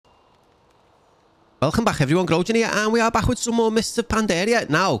Welcome back everyone, Grojan here, and we are back with some more Mists of Panderia.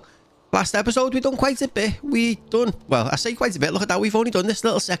 Now, last episode we done quite a bit. Well, I say quite a bit, look at that, we've only done this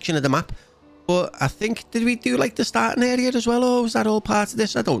little section of the map. But I think, did we do like the starting area as well, or was that all part of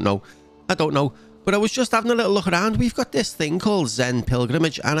this? I don't know. But I was just having a little look around. We've got this thing called Zen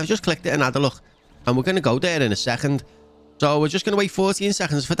Pilgrimage, and I've just clicked it and had a look. And we're going to go there in a second. So we're just going to wait 14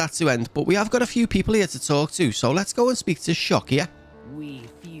 seconds for that to end. But we have got a few people here to talk to, so let's go and speak to Shock here.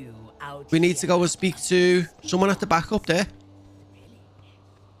 We need to go and speak to someone at the back up there.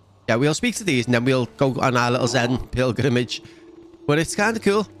 Yeah, we'll speak to these and then we'll go on our little Zen pilgrimage. But it's kind of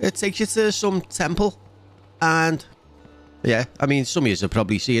cool. It takes you to some temple. And yeah, I mean, some of you have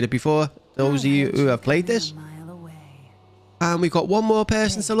probably seen it before. Those of you who have played this. And we've got one more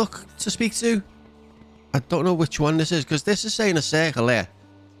person to speak to. I don't know which one this is, because this is saying a circle there.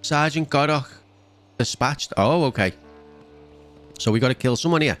 Sergeant Godok dispatched. Oh, okay. So we got to kill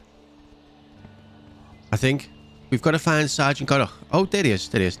someone here. I think we've got to find Sergeant Godok. Oh, there he is.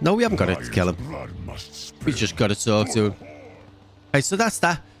 There he is. No, we haven't got to kill him. We just got to talk to him. Right, so that's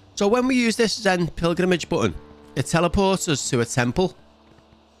that. So when we use this Zen pilgrimage button, it teleports us to a temple.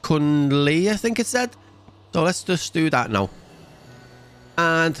 Kunli, I think it said. So let's just do that now.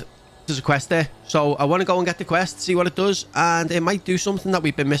 And there's a quest there. So I want to go and get the quest, see what it does. And it might do something that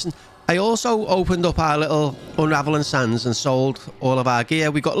we've been missing. I also opened up our little Unraveling Sands and sold all of our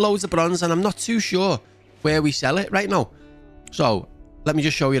gear. We got loads of bronze and I'm not too sure where we sell it right now. So let me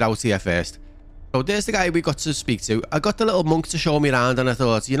just show you out here first. So there's the guy we got to speak to. I got the little monk to show me around and I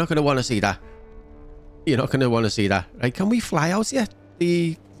thought, you're not going to want to see that. You're not going to want to see that. Right, can we fly out here?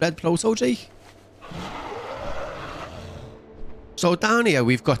 The red proto tree. So down here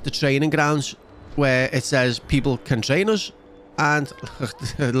we've got the training grounds where it says people can train us. And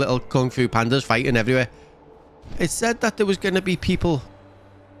little kung fu pandas fighting everywhere. It said that there was going to be people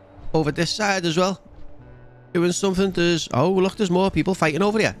over this side as well doing something. Oh look, there's more people fighting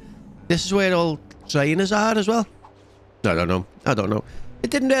over here. This is where all trainers are as well. I don't know. It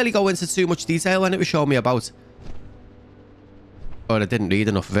didn't really go into too much detail when it was showing me about. Or I didn't read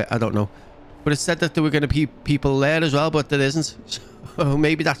enough of it, I don't know. But it said that there were going to be people there as well, but there isn't. So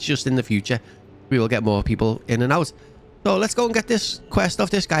maybe that's just in the future. We will get more people in and out. So let's go and get this quest off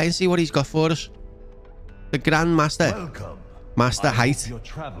this guy and see what he's got for us. The Grandmaster. Welcome. Master Height.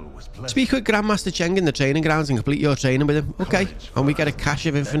 Speak with Grandmaster Cheng in the training grounds and complete your training with him. Okay. And we get a cache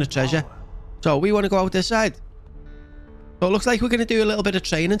of infinite treasure. So we want to go out this side. So it looks like we're going to do a little bit of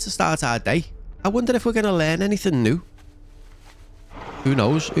training to start our day. I wonder if we're going to learn anything new. Who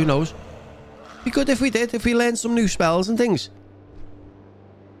knows? Who knows? Be good if we did. If we learned some new spells and things.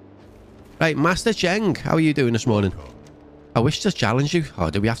 Right. Master Cheng. How are you doing this morning? I wish to challenge you. Oh,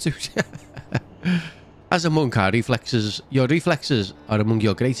 do we have to? As a monk, your reflexes are among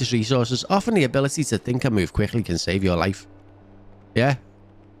your greatest resources. Often the ability to think and move quickly can save your life. Yeah.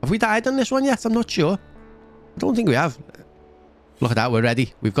 Have we died on this one yet? I'm not sure. I don't think we have. Look at that. We're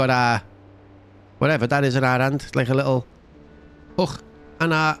ready. We've got our... whatever that is in our hand. Like a little hook.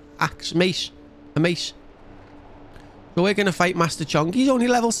 And our axe. Mace. A mace. So we're going to fight Master Chong. He's only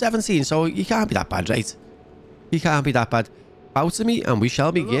level 17, so he can't be that bad, right? He can't be that bad. Bow to me and we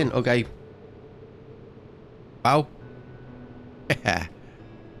shall begin. Okay. Bow.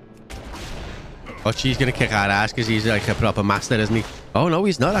 Oh, she's going to kick our ass because he's like a proper master, isn't he? Oh, no,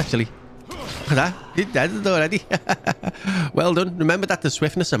 he's not actually. Look at that. He's dead already. Well done. Remember that the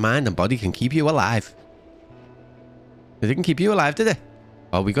swiftness of mind and body can keep you alive. They didn't keep you alive, did they?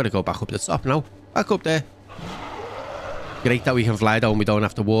 Oh, we got to go back up the top now. Back up there. Great that we can fly down. We don't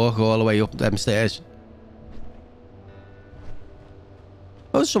have to walk all the way up them stairs.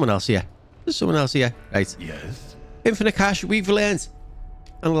 Oh, there's someone else here. There's someone else here. Right. Yes. Infinite cash. We've learned.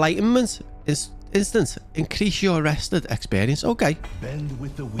 Enlightenment. Instant. Increase your rested experience. Okay. Bend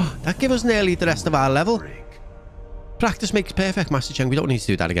with the wind. That gives us nearly the rest of our level. Practice makes perfect, Master Cheng. We don't need to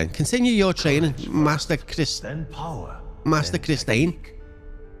do that again. Continue your training, Master Christine.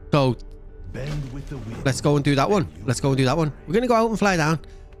 So, let's go and do that one. Let's go and do that one. We're going to go out and fly down.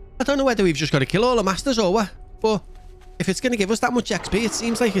 I don't know whether we've just got to kill all the masters or what, but if it's going to give us that much XP, it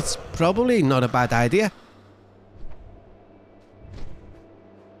seems like it's probably not a bad idea.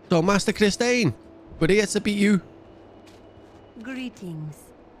 So, Master Christine, we're here to beat you. Greetings.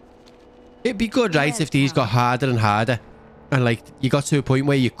 It'd be good, right, if these got harder and harder. And, like, you got to a point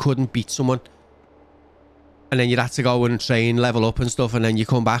where you couldn't beat someone. And then you'd have to go and train, level up and stuff. And then you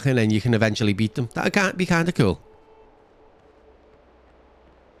come back and then you can eventually beat them. That can't be kind of cool.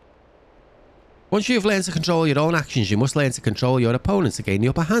 Once you've learned to control your own actions, you must learn to control your opponents to gain the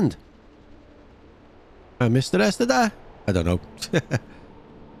upper hand. I missed the rest of that. I don't know.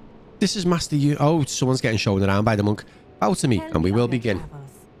 This is Master Yoon. Oh, someone's getting shown around by the monk. Bow to me, and we will begin.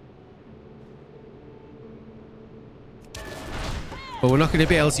 But we're not going to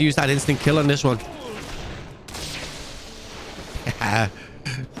be able to use that instant kill on this one.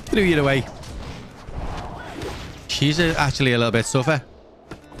 Threw you away. She's actually a little bit tougher.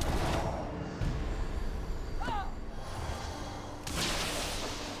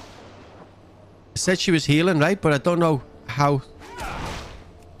 Said she was healing, right? But I don't know how.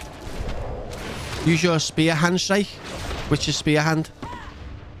 Use your spear hand strike. Which is spear hand?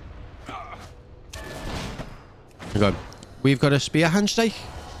 Hang on. We've got a spear hand strike.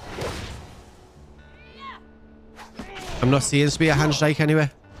 I'm not seeing spear hand strike anywhere.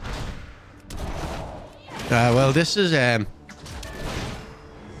 Well, this is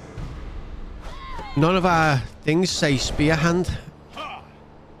none of our things say spear hand.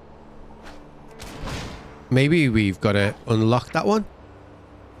 Maybe we've got to unlock that one.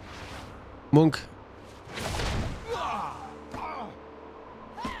 Monk.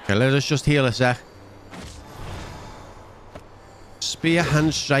 Okay, let us just heal a sec. Spear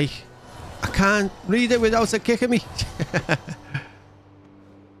hand strike. I can't read it without it kicking me.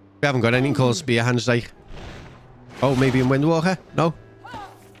 We haven't got anything called spear hand strike. Oh, maybe in Windwalker? No.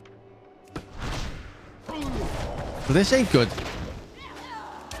 Well, this ain't good.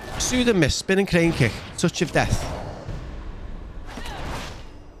 Pseudo miss, spinning crane kick, touch of death.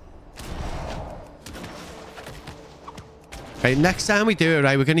 Right, next time we do it,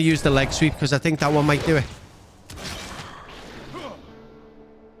 right, we're going to use the leg sweep because I think that one might do it.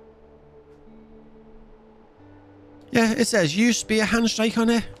 Yeah, it says use spear hand strike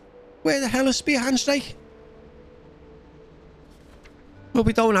on it. Where the hell is spear hand strike? Well,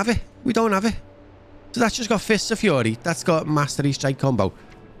 we don't have it. We don't have it. So that's just got Fists of Fury. That's got Mastery Strike combo.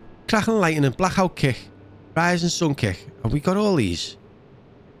 Crackling Lightning, Blackout Kick, Rising Sun Kick. Have we got all these?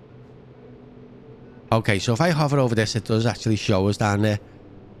 Okay, so if I hover over this, it does actually show us down there.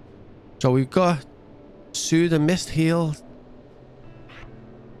 So we've got Soothe and Mist Heal.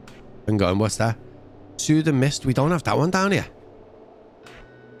 Hang on, what's that? Soothe and Mist. We don't have that one down here.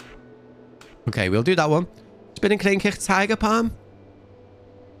 Okay, we'll do that one. Spinning Crane Kick, Tiger Palm.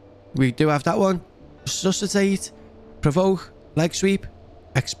 We do have that one. Resuscitate, Provoke, Leg Sweep,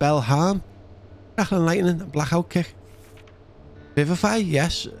 Expel Harm, Crackling Lightning, Blackout Kick. Vivify,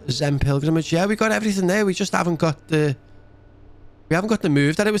 yes. Zen Pilgrimage, yeah, we got everything there. We just haven't got the... We haven't got the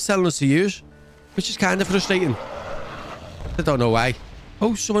move that it was telling us to use, which is kind of frustrating. I don't know why.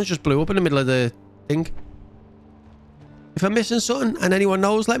 Oh, someone just blew up in the middle of the thing. If I'm missing something and anyone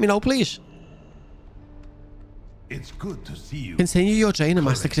knows, let me know, please. It's good to see you. Continue your training,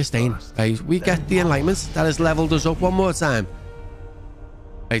 Master Christine. Right, we get the enlightenment that has leveled us up one more time.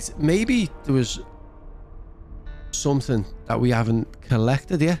 Right, maybe there was something that we haven't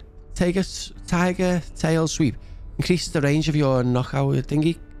collected here. Take a Tiger Tail Sweep. Increases the range of your knockout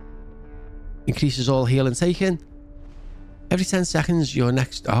thingy. Increases all healing taken. Every 10 seconds, your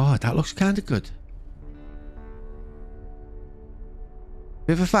next... Oh, that looks kind of good.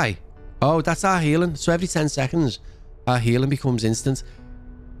 Vivify. Oh, that's our healing. So every 10 seconds, our healing becomes instant.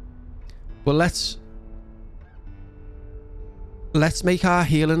 Well, let's make our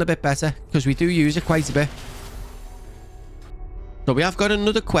healing a bit better, because we do use it quite a bit. So we have got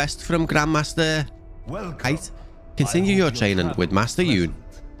another quest from Grandmaster Kite. Continue your training with Master Yoon.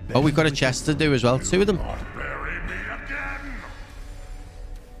 Oh, we've got a chest to do as well. 2 of them.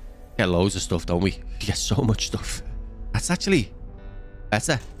 Get loads of stuff, don't we? We get so much stuff. That's actually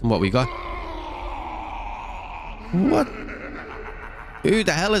better than what we got. What? Who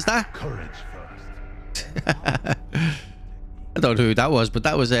the hell is that? Courage first. I don't know who that was, but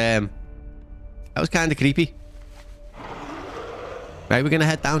that was kind of creepy. Right, we're gonna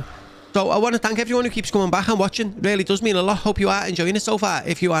head down. So I want to thank everyone who keeps coming back and watching. It really does mean a lot. Hope you are enjoying it so far.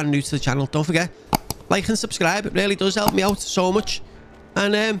 If you are new to the channel, don't forget, like and subscribe. It really does help me out so much.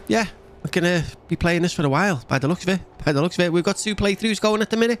 And yeah, we're gonna be playing this for a while by the looks of it. By the looks of it, we've got 2 playthroughs going at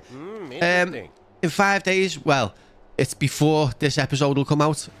the minute. In 5 days, well, it's before this episode will come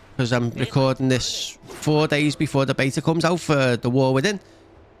out, because I'm recording this 4 days before the beta comes out for The War Within.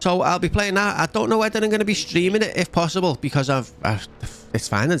 So I'll be playing that. I don't know whether I'm going to be streaming it if possible, because it's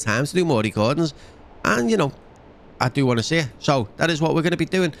finding time to do more recordings, and you know, I do want to see it. So that is what we're going to be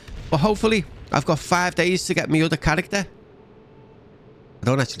doing. But hopefully I've got 5 days to get my other character. I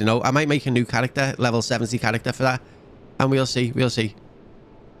don't actually know. I might make a new character, level 70 character for that, and we'll see. We'll see.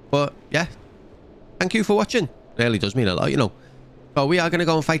 But yeah, thank you for watching. Really does mean a lot, you know. So we are going to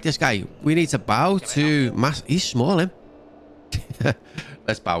go and fight this guy. We need to bow to He's small, him.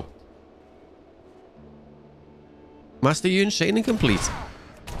 Let's bow. Master Yoon training complete.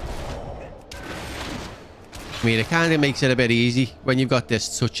 I mean, it kind of makes it a bit easy when you've got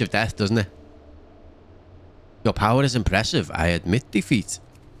this touch of death, doesn't it? Your power is impressive. I admit defeat.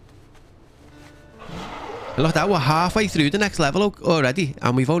 And look at that. We're halfway through the next level already.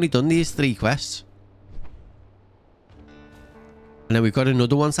 And we've only done these 3 quests. And then we've got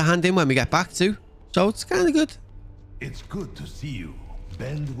another one to hand in when we get back too. So it's kind of good. It's good to see you.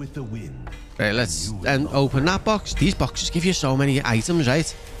 Bend with the wind. Right, let's then open that box. These boxes give you so many items,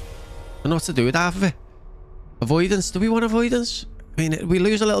 right? I don't know what to do with half of it. Avoidance. Do we want avoidance? I mean, we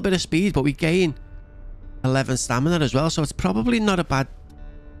lose a little bit of speed, but we gain 11 stamina as well. So it's probably not a bad...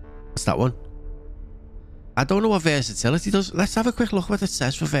 What's that one? I don't know what versatility does. Let's have a quick look what it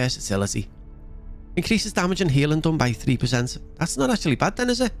says for versatility. Increases damage and healing done by 3%. That's not actually bad then,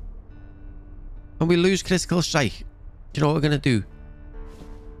 is it? And we lose critical strike. Do you know what we're going to do?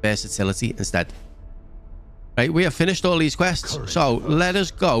 Versatility instead. Right, we have finished all these quests. So let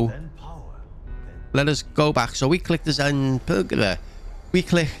us go. Let us go back. So we click the Zen Pilgrimage. We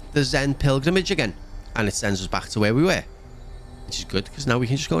click the Zen Pilgrimage again. And it sends us back to where we were. Which is good, because now we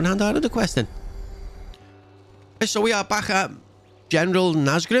can just go and hand out another quest in. Right, so we are back at General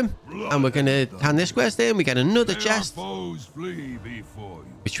Nazgrim. And we're going to hand this quest in. We get another chest.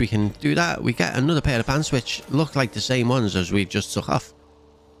 Which we can do that. We get another pair of pants, which look like the same ones as we've just took off.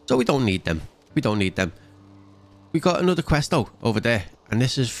 So we don't need them. We don't need them. We got another quest though over there. And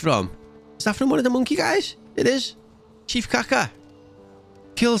this is from... Is that from one of the monkey guys? It is. Chief Kaka.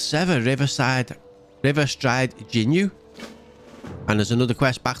 Kill Sever Riverstride Jinyu. And there's another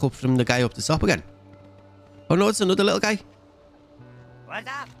quest back up from the guy up the top again. Oh no, it's another little guy. What's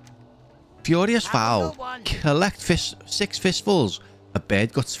up? Furious Fowl. Collect 6 fistfuls of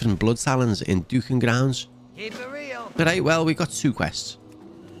bird guts from blood talons in Duken Grounds. Keep it real. Right, well, we got 2 quests.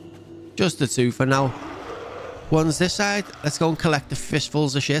 Just the 2 for now. One's this side. Let's go and collect the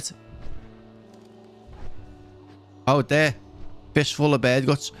fistfuls of shit. Oh, there. Fistful of bird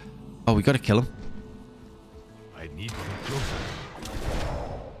guts. Oh, we gotta kill him. I need to be closer.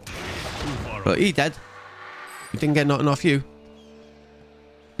 But he dead. We didn't get nothing off you.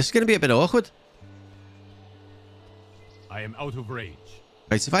 This is gonna be a bit awkward. I am out of range.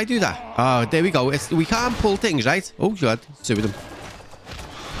 Right, so if I do that. Oh, there we go. We can't pull things, right? Oh, God. 2 of them.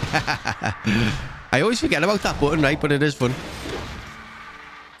 I always forget about that button, right? But it is fun.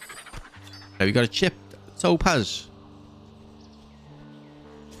 Now we got a chip topaz.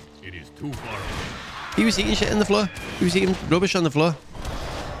 It is too far away. He was eating shit in the floor. He was eating rubbish on the floor.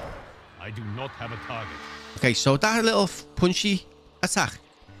 I do not have a target. Okay, so that little punchy attack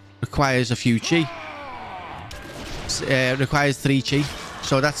requires a few chi. Requires 3 chi.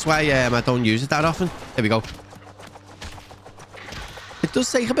 So that's why I don't use it that often. There we go. It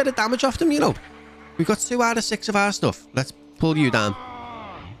does take a bit of damage off them, you know. We've got 2 out of 6 of our stuff. Let's pull you down.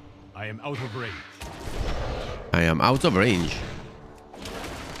 I am out of range. I am out of range.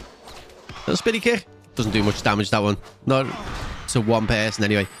 Little spinny kick. Doesn't do much damage, that one. Not to one person,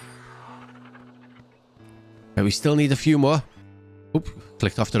 anyway. Right, we still need a few more. Oop,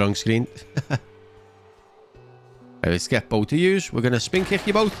 clicked off the wrong screen. Right, let's get both of you. We're going to spin kick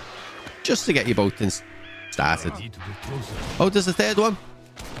you both. Just to get you both started. Oh, there's a 3rd one.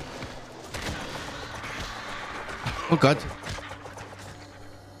 Oh, God.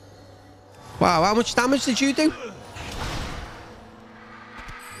 Wow, how much damage did you do?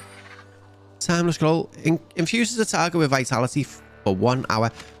 Timeless scroll. Infuses the target with vitality for 1 hour.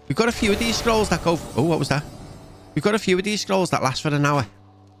 We've got a few of these scrolls that go... Oh, what was that? We've got a few of these scrolls that last for an hour.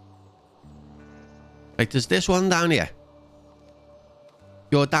 Like, there's this one down here.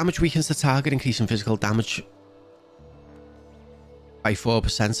 Your damage weakens the target, increasing physical damage by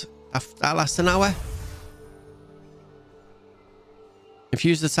 4%. That lasts an hour.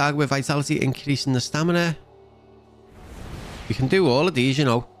 Infuse the target with vitality, increasing the stamina. We can do all of these, you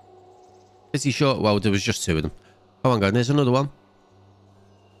know. Pretty short. Well, there was just 2 of them. Oh, hang on. There's another one.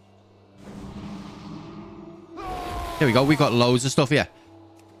 Here we go. We got loads of stuff here.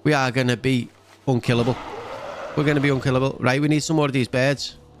 We are going to be unkillable. We're going to be unkillable. Right, we need some more of these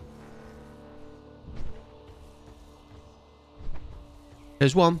birds.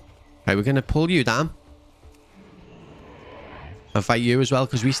 There's one. Right, we're going to pull you down. And fight you as well,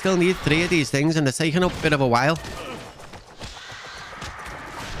 because we still need 3 of these things, and they're taking up a bit of a while. Too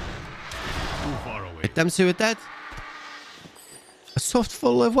far away. Hit them 2 are dead. A tuft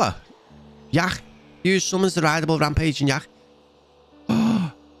full of what? Yak. Use summons the rideable rampage and yak.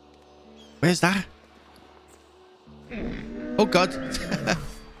 Oh, where's that? Oh, God.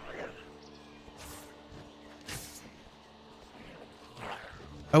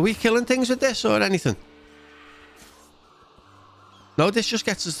 Are we killing things with this or anything? No, this just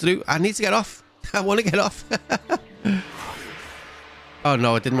gets us through. I need to get off. I want to get off. Oh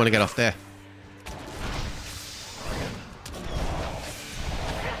no, I didn't want to get off there.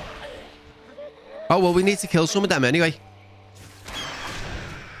 Oh well, we need to kill some of them anyway.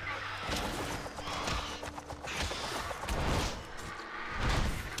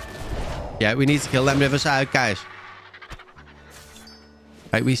 Yeah, we need to kill them riverside guys.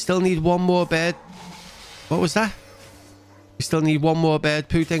 Right, we still need one more bird. What was that? We still need one more bird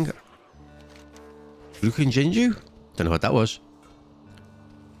poo thing. Rukin Jinju? Don't know what that was.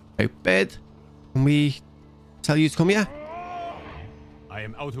 Right, bird. Can we tell you to come here? I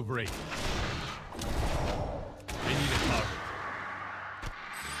am out of range. I need a target.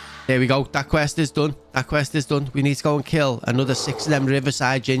 There we go. That quest is done. That quest is done. We need to go and kill another 6 of them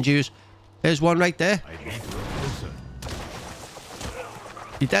riverside Jinjus. There's one right there. I need to go closer.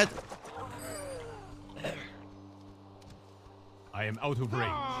 He dead? I am out of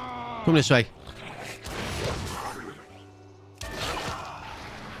range. Come this way.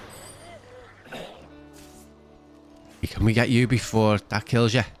 Can we get you before that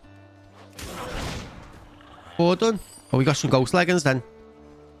kills you? 4 done. Oh, we got some ghost leggings then.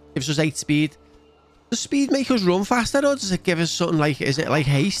 Gives us 8 speed. Does speed make us run faster or does it give us something like... Is it like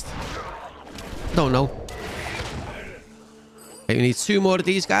haste? Don't know. Okay, we need 2 more of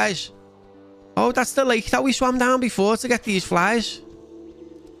these guys. Oh, that's the lake that we swam down before to get these flies.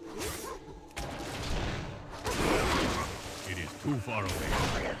 It is too far away.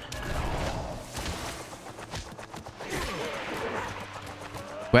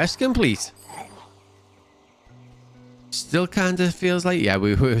 Quest complete. Still kind of feels like... Yeah,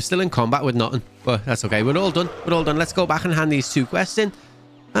 we're still in combat with nothing. But that's okay. We're all done. We're all done. Let's go back and hand these 2 quests in.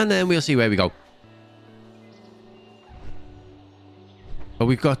 And then we'll see where we go. But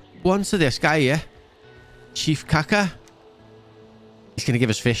we've got one to this guy here. Chief Kaka. He's going to give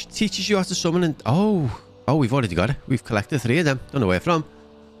us fish. Teaches you how to summon and... Oh, we've already got it. We've collected 3 of them. Don't know where from.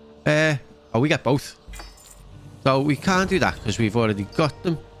 Oh, we got both. So we can't do that because we've already got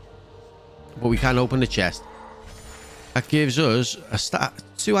them. But we can open the chest. That gives us a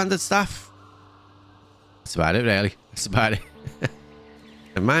 2-handed staff. That's about it, really. That's about it.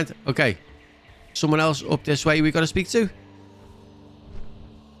 Never mind. Okay. Someone else up this way we've got to speak to.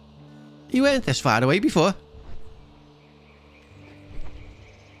 You weren't this far away before.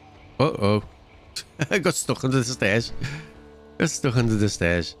 Uh-oh. I got stuck under the stairs. Got stuck under the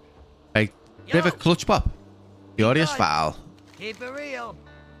stairs. Right. River Clutch Pop. Furious Foul. Keep it real.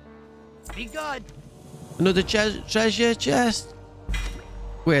 Be good. Another treasure chest.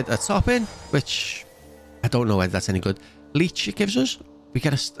 With a top in. Which... I don't know whether that's any good. Leech it gives us. We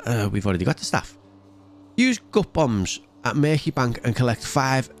get a... we've already got the staff. Use gut bombs at Murky Bank and collect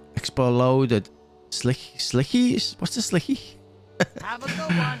 5... exploded slickies? What's a slicky? Have a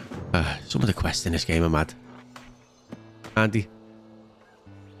good one. Some of the quests in this game are mad. Andy.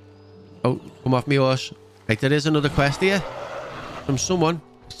 Oh, come off me horse. Right, there is another quest here. From someone.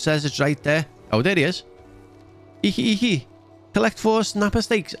 It says it's right there. Oh, there he is. Iki. Collect 4 snapper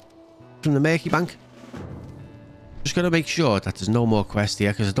steaks from the Murky Bank. Just got to make sure that there's no more quests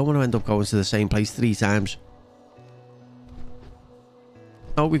here because I don't want to end up going to the same place 3 times.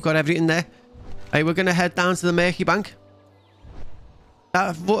 Oh, we've got everything there. Right, we're going to head down to the Murky Bank.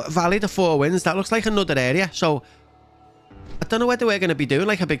 That Valley, the 4 Winds, that looks like another area. So, I don't know whether we're going to be doing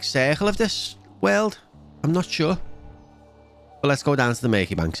like a big circle of this world. I'm not sure. But let's go down to the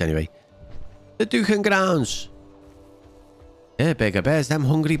Murky Banks anyway. The Duken Grounds. Yeah, bigger bears. Them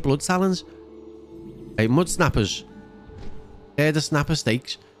hungry blood talons. Right, mud snappers. They're the snapper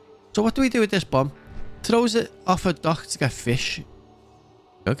steaks. So what do we do with this bomb? Throws it off a dock to get fish.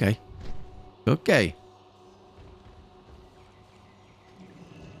 Okay. Okay.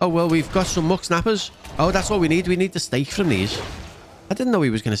 Oh, well, we've got some muck snappers. Oh, that's what we need. We need the steak from these. I didn't know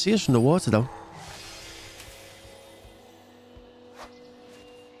he was going to see us from the water, though.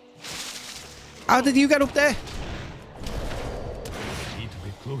 How did you get up there? Need to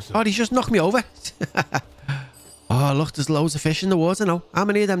get closer. Oh, he's just knocked me over. Oh, look, there's loads of fish in the water now. How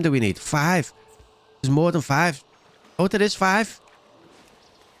many of them do we need? 5. There's more than 5. Oh, there is 5.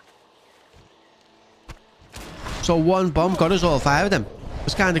 So 1 bomb got us all 5 of them.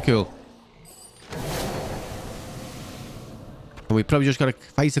 It's kind of cool. And we probably just got to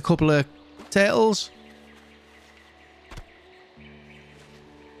fight a couple of turtles.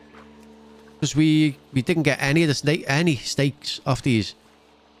 Because we didn't get any of the steaks off these.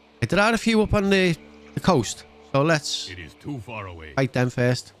 There are a few up on the coast. So let's It is too far away. fight them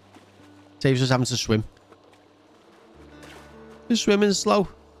first. Saves us having to swim. The swimming's slow.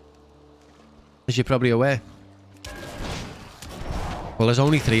 As you're probably aware. Well, there's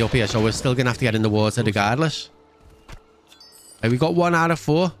only 3 up here, so we're still going to have to get in the water regardless. Hey, we got 1 out of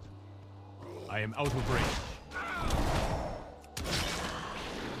 4. I am out of range.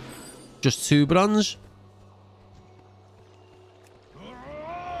 Just 2 bronze.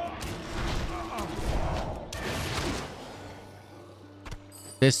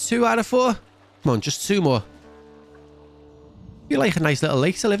 There's 2 out of 4. Come on, just 2 more. You like a nice little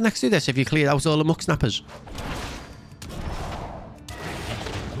lake to live next to this if you cleared out all the muck snappers.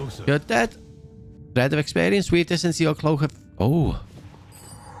 You're dead. Thread of experience. Weave this into your cloak of... Oh.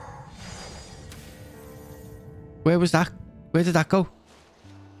 Where was that? Where did that go?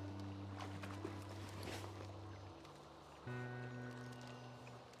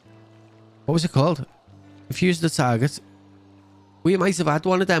 What was it called? Confuse the target. We might have had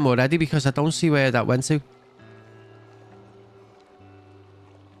one of them already because I don't see where that went to.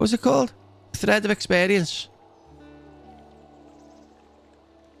 What was it called? Thread of experience.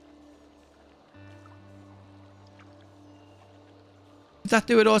 Did that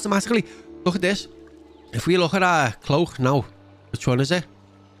do it automatically? Look at this. If we look at our cloak now, which one is it?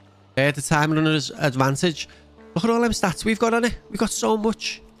 The time runner's advantage. Look at all them stats we've got on it. We've got so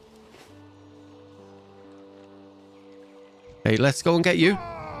much. Hey, let's go and get you.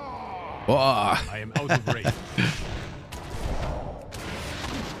 Whoa. I am out of range.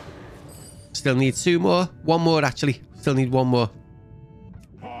 Still need 2 more. 1 more, actually. Still need 1 more.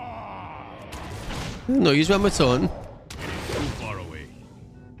 No use when we're done. Too far away.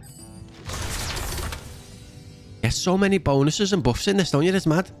 There's so many bonuses and buffs in this, don't you? It's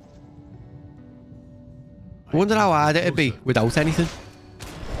mad. I wonder how hard it'd be without anything.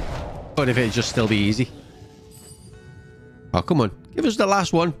 But if it'd just still be easy. Oh, come on. Give us the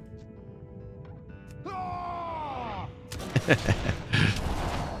last one.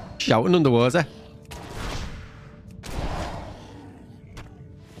 Shouting underwater.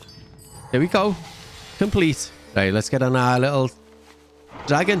 There we go. Complete. Right, let's get on our little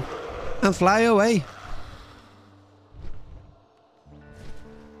dragon and fly away.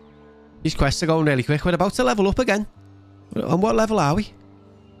 These quests are going really quick. We're about to level up again. On what level are we?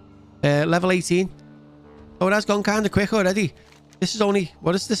 Level 18. Oh, it has gone kind of quick already. This is only...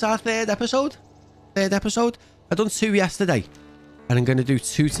 What is this, our 3rd episode? 3rd episode? I done 2 yesterday. And I'm going to do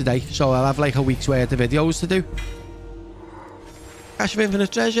 2 today. So I'll have like a week's worth of videos to do. Cache of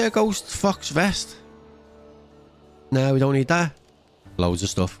infinite treasure. Ghost fox vest. No, we don't need that. Loads of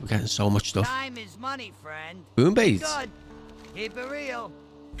stuff. We're getting so much stuff. Time is money, friend. Boom beads. Good. Keep it real.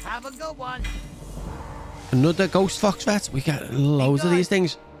 Have a good one. Another ghost fox vest. We get loads of these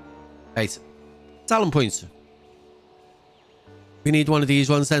things. Right. Talent points. We need one of these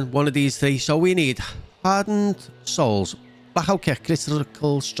ones then. One of these 3. So we need hardened souls. Blackout kick.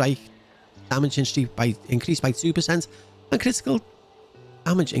 Critical strike. Damage increased by 2%. And critical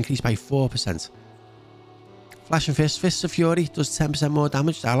damage increased by 4%. Flash and fist. Fists of fury does 10% more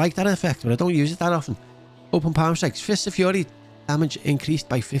damage. I like that effect, but I don't use it that often. Open palm strikes. Fists of fury damage increased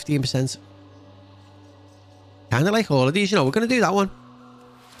by 15%. Kind of like all of these, you know. We're going to do that one.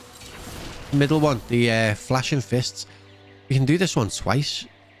 Middle one, the flashing fists. We can do this one twice.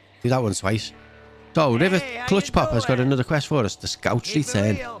 Do that one twice. So, River Clutch Pop has got another quest for us. The Scout's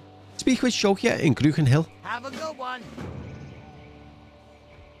Return. Speak with Shokia in Grojan Hill. Have a good one.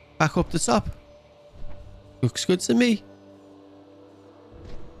 Back up the top. Looks good to me.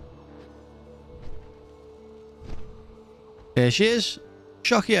 There she is.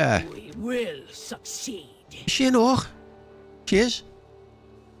 Shokia. We will succeed. Is she an orc? She is.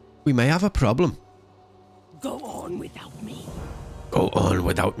 We may have a problem. Go on without me. Go on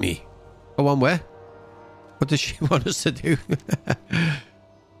without me. Go on where? What does she want us to do? I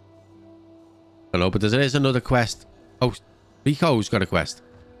don't know, but there is another quest. Oh, Rico's got a quest.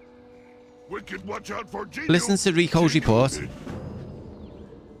 Wicked, watch out for Gino. Listen to Rico's report.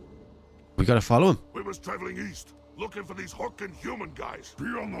 We gotta follow him. We was traveling east, looking for these hawking human guys. Be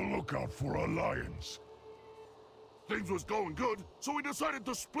on the lookout for a lions. Things was going good, so we decided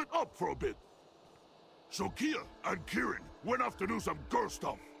to split up for a bit. Shokia and Kieran went off to do some girl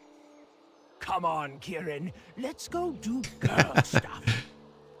stuff. Come on, Kieran. Let's go do girl stuff.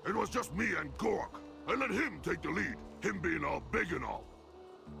 It was just me and Gork. I let him take the lead, him being all big and all.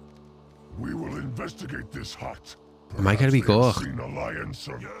 We will investigate this hut. Am I gonna be Gork?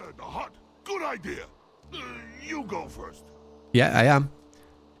 Yeah, the hut. Good idea. You go first. Yeah, I am.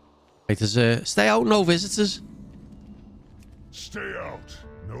 Right, there's stay out, no visitors. Stay out.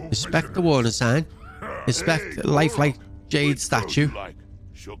 No Inspect the warning sign. Inspect lifelike Jade statue. Like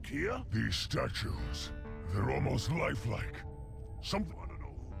Shokia? These statues, they're almost lifelike. Something. I don't know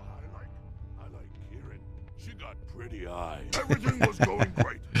who I like. I like Kieran. She got pretty eye. Everything was going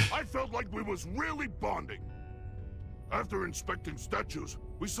great. I felt like we was really bonding. After inspecting statues,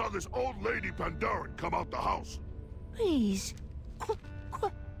 we saw this old lady Panderia come out the house. Please.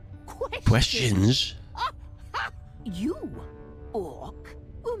 Questions? You, Orc,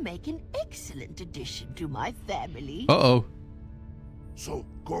 will make an excellent addition to my family. Uh-oh. So,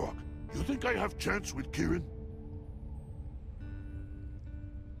 Gorok, you think I have chance with Kieran?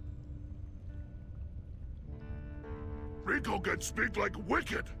 Rico can speak like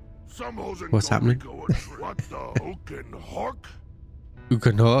wicked. Some hoes and What's happening? Rico what the Oaken Hawk?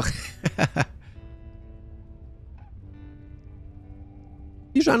 Ukenhoch.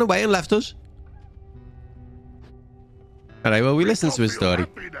 He's ran away and left us. Alright, well, we listened to his story.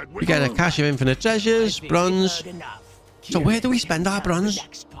 We get a cache of infinite treasures, bronze. So where do we spend our bronze?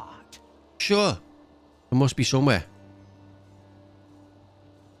 Sure. There must be somewhere.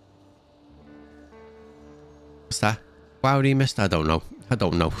 What's that? Why would he miss that? I don't know. I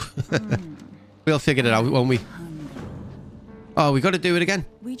don't know. We'll figure it out, won't we? Oh, we got to do it again.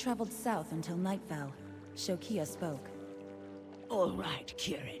 We traveled south until night fell. Shokia spoke. All right,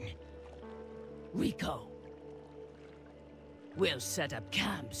 Kieran. Rico. We'll set up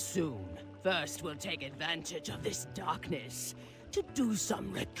camp soon. First, we'll take advantage of this darkness to do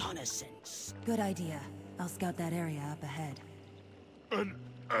some reconnaissance. Good idea. I'll scout that area up ahead.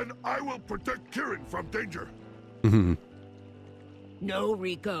 And I will protect Kieran from danger. No,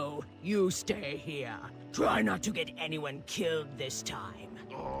 Rico. You stay here. Try not to get anyone killed this time.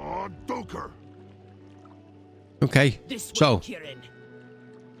 Oh, Doker. Okay, This way, so Kieran.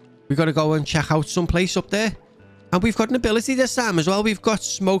 we got to go and check out some place up there. And we've got an ability this time as well. We've got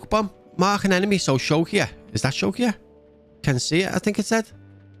smoke bomb. Mark an enemy. So Shokia. Is that Shokia? Can see it, I think it said.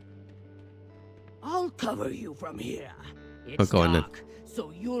 I'll cover you from here. Oh, It's go on then. dark,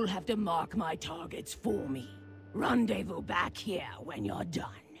 so you'll have to mark my targets for me. Rendezvous back here when you're done.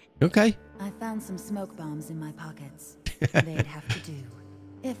 Okay. I found some smoke bombs in my pockets. They'd have to do.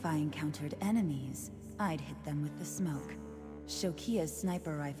 If I encountered enemies, I'd hit them with the smoke. Shokia's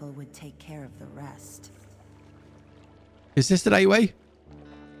sniper rifle would take care of the rest. Is this the right way?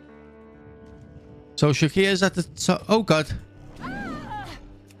 So Shokia's at the top. Oh, God.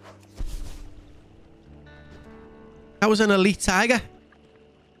 That was an elite tiger.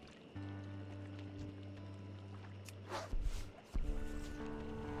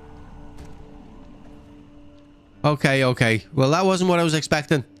 Okay, okay. Well, that wasn't what I was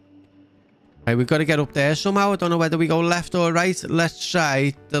expecting. Right, we've got to get up there somehow. I don't know whether we go left or right. Let's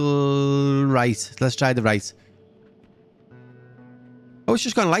try the right. Let's try the right. Oh, it's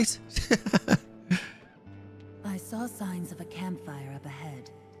just gone light. I saw signs of a campfire up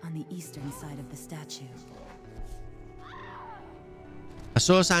ahead, on the eastern side of the statue. I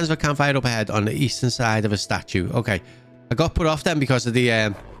saw signs of a campfire up ahead on the eastern side of a statue. Okay. I got put off then because of the...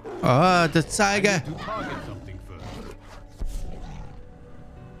 oh, the tiger. To target something first.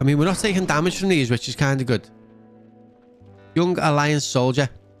 I mean, we're not taking damage from these, which is kind of good. Young Alliance soldier.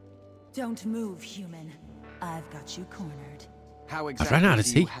 Don't move, human. I've got you cornered. How ran exactly out of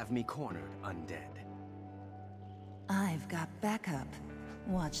do you tea. have me cornered, undead? I've got backup.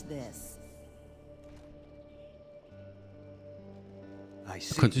 Watch this. I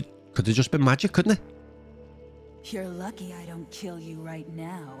see. Could have just been magic, couldn't it? You're lucky I don't kill you right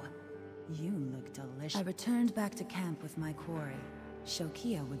now. You look delicious. I returned back to camp with my quarry.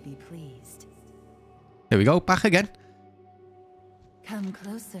 Shokia would be pleased. There we go. Back again. Come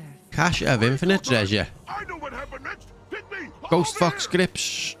closer. Cache of infinite treasure. I know what happened next. Pick me. Ghost Over Fox here.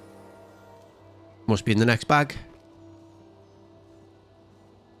 grips. Must be in the next bag.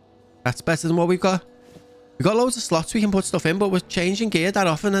 That's better than what we've got. We've got loads of slots we can put stuff in, but we're changing gear that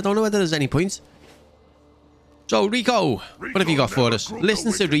often. I don't know whether there's any point. So, Rico, what have you got for us?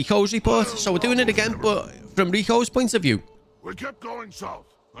 Listen to Rico's report. So we're doing it again, but from Rico's point of view. We kept going south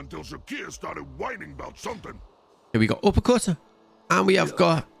until Shakir started whining about something. Here we go. Uppercut. And we have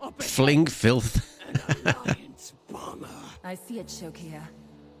got Fling Filth. Alliance bomber. I see it, Shokia.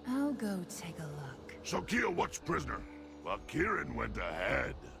 I'll go take a look. Shakir watched prisoner, while Kieran went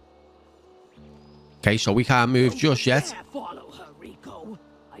ahead. Okay, so we can't move just yet. Dare follow her, Rico.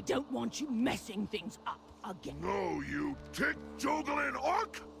 I don't want you messing things up again. No, you tick-juggling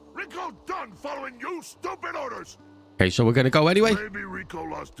orc! Rico done following you stupid orders! Okay, so we're going to go anyway. Maybe Rico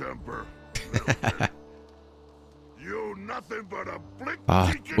lost temper. You nothing but a blink.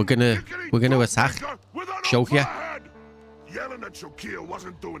 We're gonna attack Shokia. Yelling at Shokia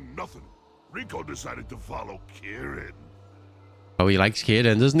wasn't doing nothing. Rico decided to follow Kieran. Oh, he likes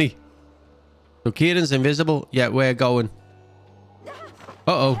Kieran, doesn't he? So Kieran's invisible, yet we're going.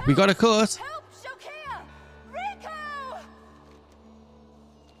 Uh-oh, we got a cut. Help, Shokia! Rico!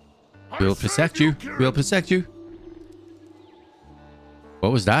 We'll protect you. We'll protect you.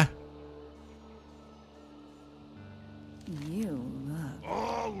 What was that? You look.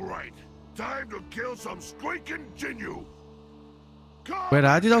 All right. Time to kill some squeaking Jinyu. Where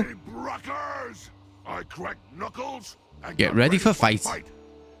are you, though? Brockers! I crack knuckles and Get ready for fight.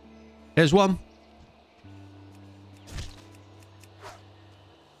 Here's one.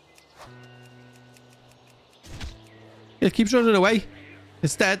 It keeps running away.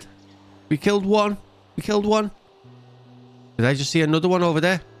 It's dead. We killed one. We killed one. Did I just see another one over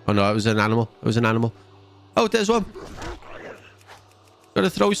there? Oh no, it was an animal. It was an animal. Oh, there's one. Gotta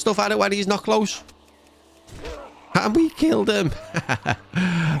throw stuff at it when he's not close. And we killed him.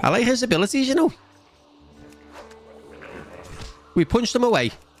 I like his abilities, you know. We punched them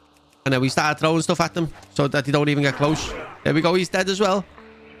away. And then we started throwing stuff at them so that they don't even get close. There we go. He's dead as well.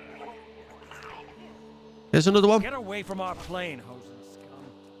 There's another one. Get away from our plane, hoes and scum.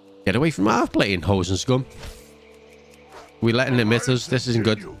 Get away from our plane, hoes and scum. We letting him hit us. This isn't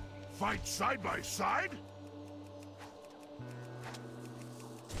good. Fight side by side?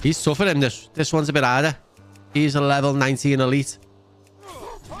 He's tougher than this. This one's a bit harder. He's a level 19 elite.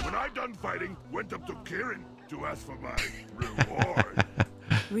 When I done fighting, went up to Kieran to ask for my reward.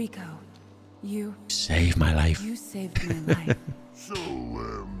 Rico, you Save my life. you saved my life. So,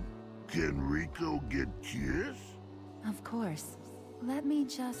 can Rico get kissed? Of course. Let me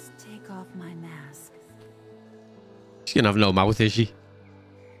just take off my mask. She's gonna have no mouth, is she?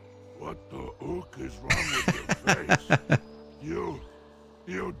 What the ook is wrong with your face?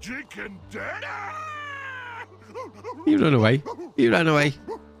 You chicken dead? You run away. You ran away.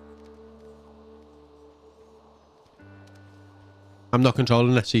 I'm not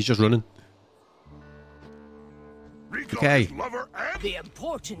controlling this. He's just running. Rico, Okay. his lover, and The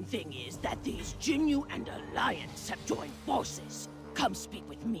important thing is that these Jinyu and Alliance have joined forces. Come speak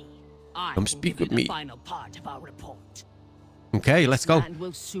with me. I Come can speak give you with me. the final part of our report. Okay, let's go. Man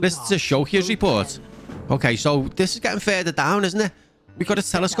will suit This is a our Shokia's people report. well. Okay, so this is getting further down, isn't it? We got a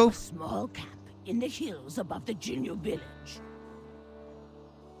Set up telescope. a small camp in the hills above the Jinyu village.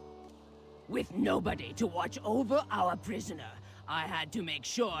 With nobody to watch over our prisoner, I had to make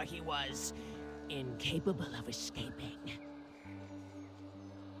sure he was incapable of escaping.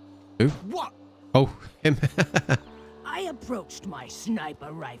 Who? What? Oh, him. I approached my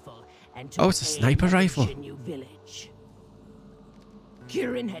sniper rifle and Oh, took it's a aim sniper at the rifle. Jinyu village.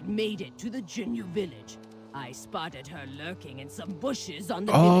 Kieran had made it to the Jinyu village. I spotted her lurking in some bushes on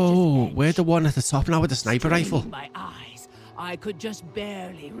the Oh, village's edge. we're the one at the top now with the sniper rifle. Straining my eyes, I could just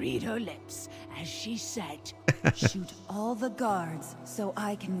barely read her lips as she said, Shoot all the guards so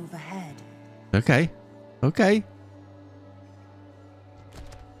I can move ahead. Okay. Okay.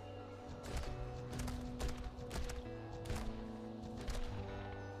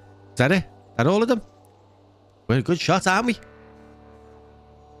 Is that it? Is that all of them? We're a good shot, aren't we?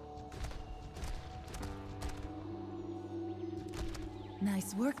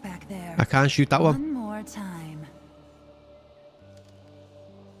 Nice work back there. I can't shoot that one. One more time.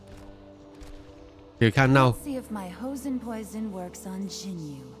 You can now. Let's see if my Hosen poison works on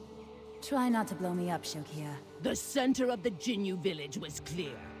Jinyu. Try not to blow me up, Shokia. the center of the Jinyu village was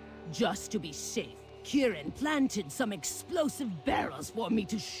clear. Just to be safe, Kieran planted some explosive barrels for me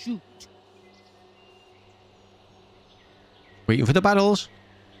to shoot. Waiting for the barrels.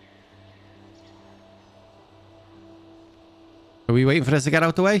 Are we waiting for us to get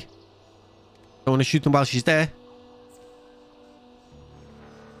out the way? Don't want to shoot them while she's there.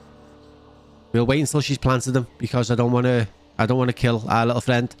 We'll wait until she's planted them because I don't want to kill our little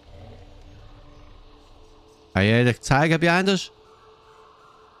friend. I hear the tiger behind us.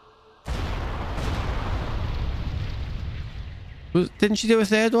 Didn't she do a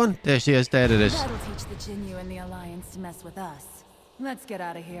third one? There she is. There it is. That'll teach the Jinyu and the Alliance to mess with us. Let's get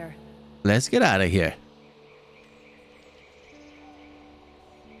out of here. Let's get out of here.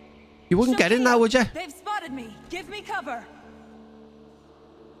 You wouldn't get in now, would you? They've spotted me. Give me cover.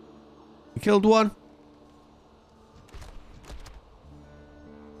 You killed one.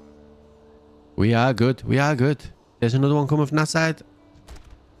 We are good. We are good. There's another one coming from that side.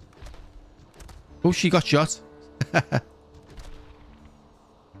 Oh, she got shot.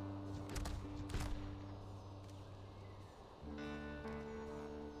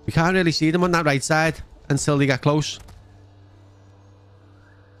 We can't really see them on that right side until they get close.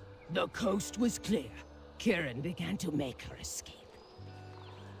 The coast was clear. Kieran began to make her escape.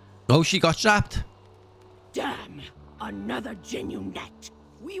 Oh, she got trapped. Damn! Another Jinyu net!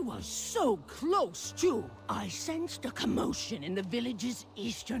 We were so close, too! I sensed a commotion in the village's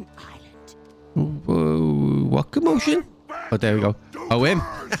eastern island. Whoa, what commotion? Oh, there we go. Oh, him.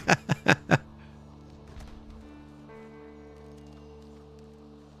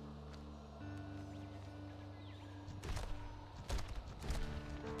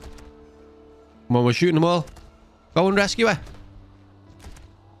 Come on, we're shooting them all. Go and rescue her.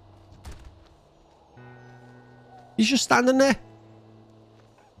 He's just standing there.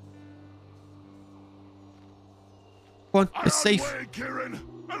 Go on, it's safe. Way, Kieran,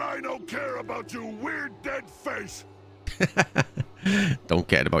 and I don't care about your weird dead face. Don't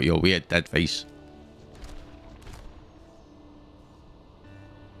care about your weird dead face.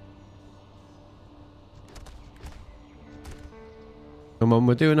 Come on,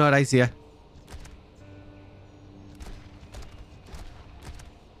 we're doing all right here.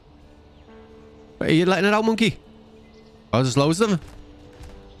 Are you letting it out, monkey? Oh, there's loads of them.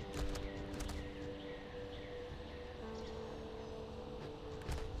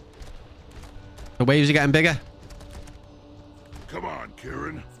 The waves are getting bigger. Come on,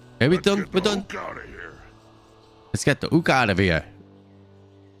 Kieran. Hey, we're Let's done. get We're the done. hook out of here. Let's get the ook out of here.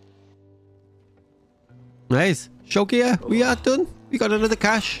 Nice. Shokia, we are done. We got another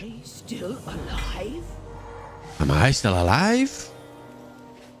cache. He's still alive? Am I still alive?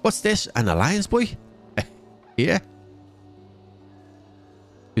 What's this? An alliance boy? Here.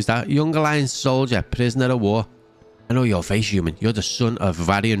 Who's that? Young alliance soldier, prisoner of war. I know your face, human. You're the son of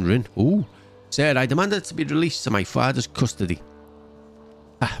Varian Rin. Ooh. Sir, I demanded to be released to my father's custody.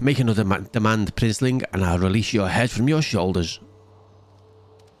 Make another demand, princeling, and I'll release your head from your shoulders.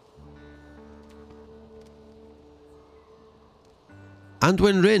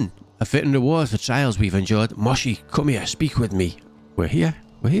 Anduin Rin, a fitting reward for trials we've endured. Moshi, come here, speak with me. We're here.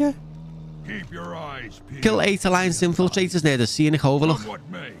 We're here. Keep your eyes peeled. Kill 8 alliance infiltrators near the scenic overlook. Come what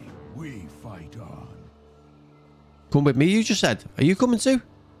may, we fight on. Come with me, you just said. Are you coming too?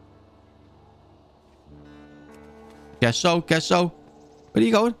 Guess so, guess so. Where are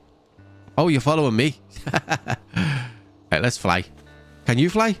you going? Oh, you're following me. Right, let's fly. Can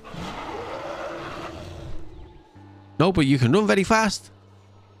you fly? No, but you can run very fast.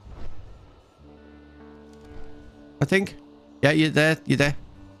 I think. Yeah, you're there. You're there.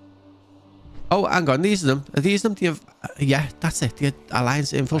 Oh, hang on. These are them. Are these them? Do you have... yeah, that's it. The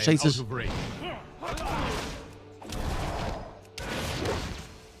alliance infiltrators.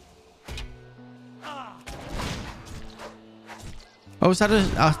 Oh, is that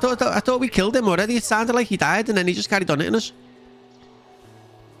I thought we killed him already. It sounded like he died and then he just carried on hitting us.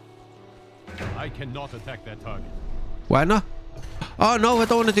 I cannot attack that target. Why not? Oh, no, I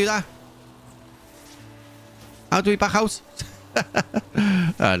don't want to do that. How do we back out?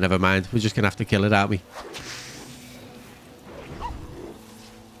 Oh, never mind. We're just going to have to kill it, aren't we?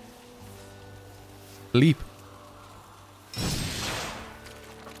 Leap.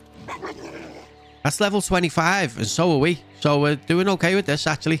 That's level 25, and so are we. So we're doing okay with this,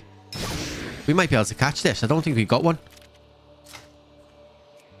 actually. We might be able to catch this. I don't think we've got one.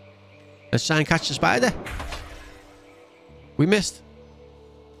 Let's try and catch the spider. We missed.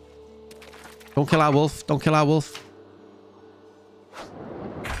 Don't kill our wolf. Don't kill our wolf.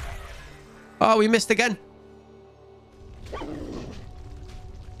 Oh, we missed again.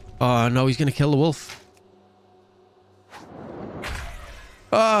 Oh, no, he's going to kill the wolf.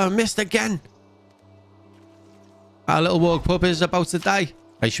 Oh, missed again. Our little warg pup is about to die.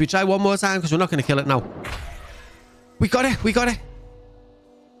 Right, should we try one more time? Because we're not going to kill it now. We got it. We got it.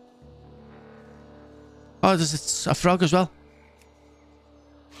 Oh, there's a frog as well.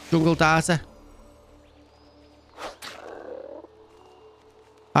 Jungle darter.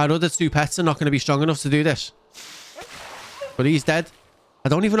 Our other 2 pets are not going to be strong enough to do this. But he's dead. I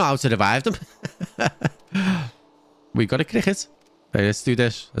don't even know how to revive them. We got a cricket. Right, let's do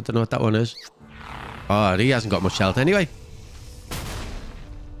this. I don't know what that one is. Oh, he hasn't got much health anyway.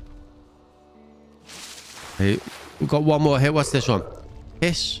 Hey, we've got one more hit. What's this one?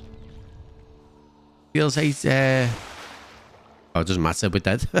 Hiss. Feels 8. Oh, it doesn't matter. We're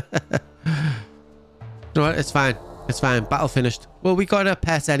dead. You know what? It's fine. It's fine. Battle finished. Well, we got a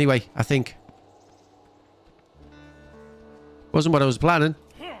pet anyway, I think. Wasn't what I was planning.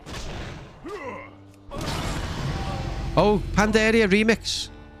 Oh, Panderia remix.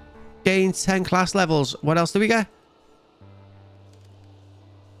 Gain 10 class levels. What else do we get?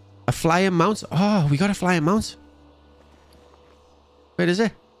 A flying mount. Oh, we got a flying mount. Where is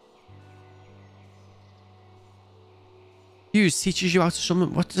it? Use teaches you how to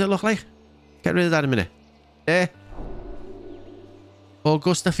summon. What does it look like? Get rid of that in a minute. There.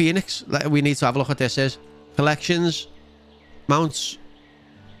 Augusta Phoenix. We need to have a look at this. Is collections, mounts,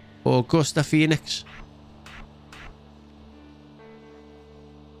 Augusta Phoenix.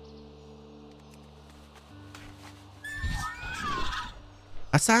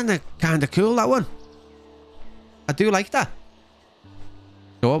 That sounded kind of cool, that one. I do like that. You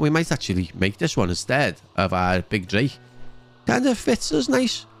know what? We might actually make this one instead of our big Drake. Kind of fits us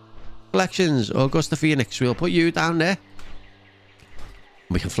nice. Collections, Augusta Phoenix. We'll put you down there.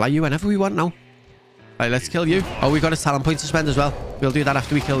 We can fly you whenever we want now. Right, let's kill you. Oh, we got a talent point to spend as well. We'll do that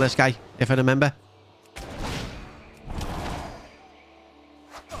after we kill this guy, if I remember.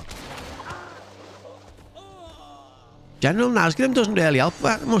 General Nazgrim doesn't really help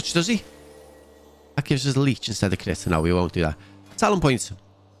that much, does he? That gives us a leech instead of crit. No, we won't do that. Talent points.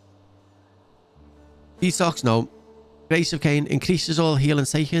 Detox, no. Grace of Cain increases all healing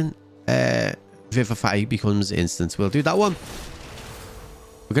taken. Vivify becomes instant. We'll do that one.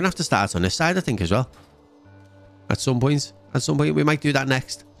 We're going to have to start on this side, I think, as well. At some point. At some point, we might do that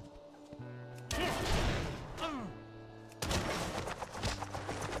next.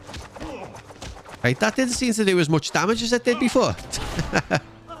 Right, that didn't seem to do as much damage as it did before.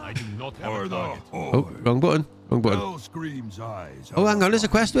 I do not have a target. Oh, wrong button. Wrong button. Oh, hang on. There's a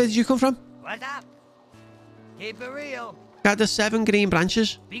quest. Where did you come from? What's up? Keep it real. Gather 7 green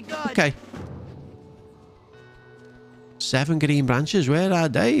branches. Be good. Okay. 7 green branches. Where are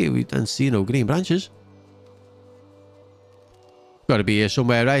they? We don't see no green branches. Got to be here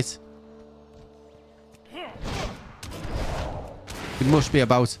somewhere, right? It must be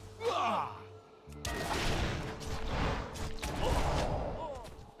about.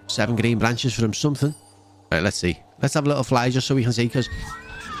 Seven green branches from something. Right, let's see. Let's have a little fly just so we can see, because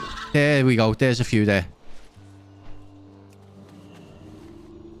there we go. There's a few there.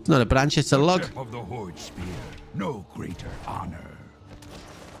 It's not a branch, it's a log. Of the Horde spear, no greater honor.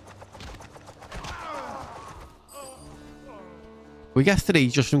 We get 3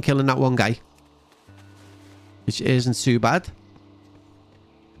 just from killing that one guy, which isn't too bad.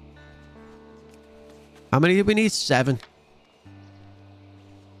 How many do we need? 7.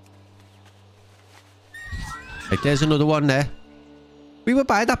 Right, there's another one there. We were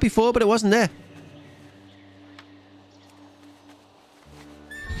by that before, but it wasn't there.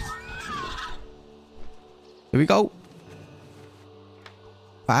 Here we go.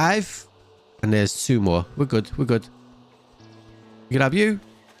 5. And there's 2 more. We're good. We're good. We can have you.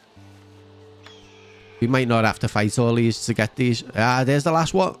 We might not have to fight all these to get these. Ah, there's the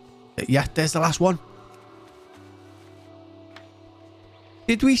last one. Yeah, there's the last one.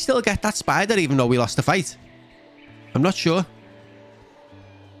 Did we still get that spider even though we lost the fight? I'm not sure.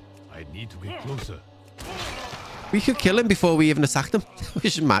 I need to get closer. We could kill him before we even attacked him.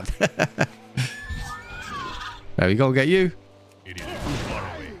 Which is mad. There we go, get you. It is too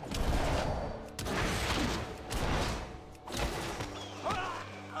far away.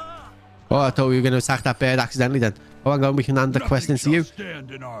 Oh, I thought we were going to attack that bird accidentally then. Oh, hang on, we can hand the quest into you.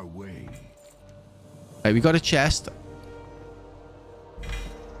 Stand in our way. Right, we got a chest.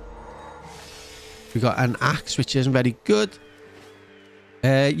 We got an axe, which isn't very good.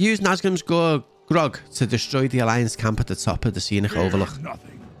 Use Nazgrim's grog to destroy the Alliance camp at the top of the scenic overlook.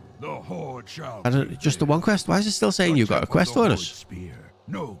 Nothing. The Horde shall Just the one quest? Why is it still saying you got a quest for us? Spear,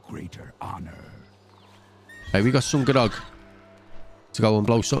 no greater honor. Right, we got some grog to go and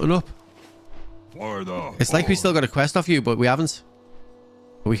blow something up. It's like we still got a quest off you, but we haven't.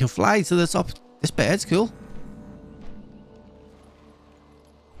 But we can fly to the top. This bird's cool.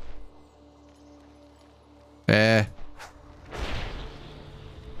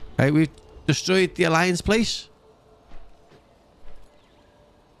 Right, we've destroyed the Alliance place.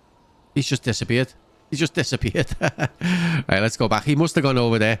 He's just disappeared. He just disappeared. Right, let's go back. He must have gone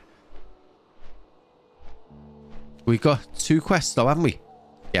over there. We've got 2 quests though, haven't we?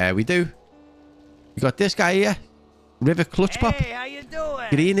 Yeah, we do. We got this guy here. River Clutch Pop. Hey, how you doing?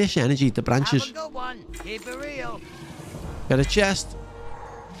 Greenish energy, the branches. Have a good one. Keep it real. Got a chest.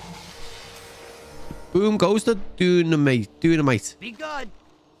 Boom goes the dynamite. Be good.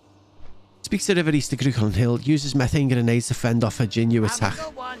 Speaks to River East to Grojan Hill. Uses methane grenades to fend off a Jinyu attack. Have a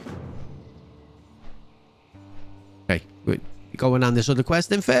good one. Okay, we're going on this other quest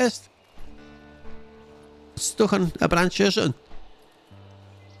then first. Stuck on a branch or something.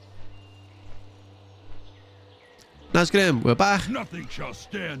 Nazgrim, we're back. Nothing shall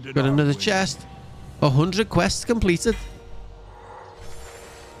stand in Got our another way. chest. 100 quests completed.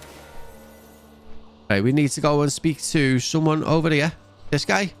 Right, we need to go and speak to someone over here. This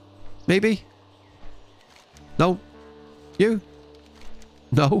guy? Maybe? No? You?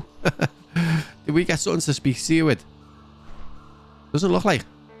 No? Did we get something to speak to you with? Doesn't look like.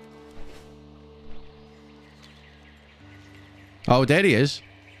 Oh, there he is.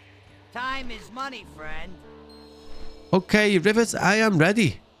 Time is money, friend. Okay, Rivets, I am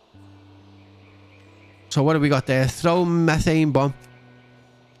ready. So what have we got there? Throw methane bomb.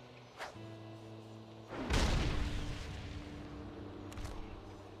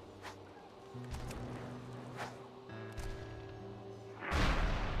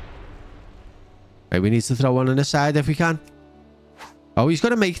 Right, we need to throw one on the side if we can. Oh, he's got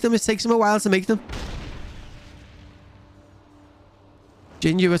to make them. It takes him a while to make them.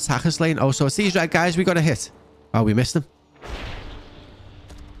 Jinju attacker slain. Oh, so it's these red guys we got to hit. Oh, we missed him.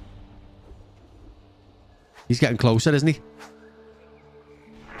 He's getting closer, isn't he?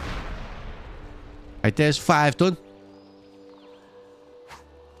 Right, there's 5 done.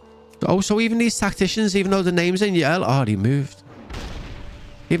 Oh, so even these tacticians, even though the name's in yellow... Oh, he moved.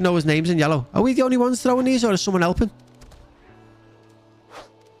 Even though his name's in yellow. Are we the only ones throwing these, or is someone helping?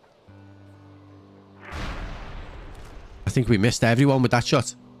 I think we missed everyone with that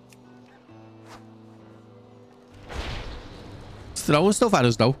shot. It's throwing stuff at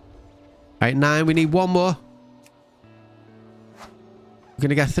us, though. Right, 9. We need 1 more. We're going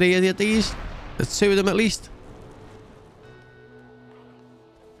to get 3 of these. There's 2 of them at least.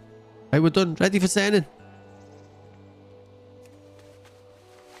 Right, we're done. Ready for turning.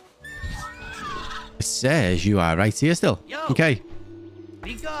 It says you are right here still. Yo, okay.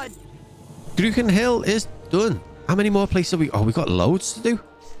 Be good. Grojan Hill is done. How many more places have we... Oh, we got loads to do.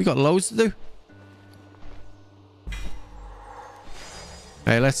 We got loads to do.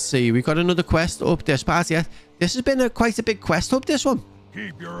 Right, let's see. We got another quest up this part yet. This has been quite a big quest up, this one.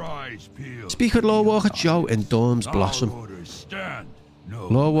 Keep your eyes peeled. Speak with Lord Walker Joe in Dawn's Blossom.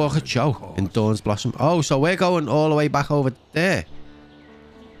 Lord Walker Joe in Dawn's Blossom. Oh, so we're going all the way back over there.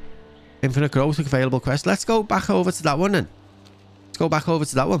 Infinite growth available quest. Let's go back over to that one then. Let's go back over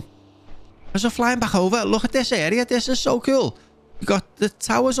to that one. As we're flying back over, look at this area. This is so cool. You got the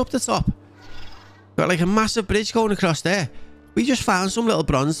towers up the top. Got like a massive bridge going across there. We just found some little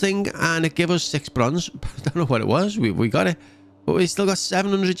bronze thing and it gave us 6 bronze. I don't know what it was. We got it. But we still got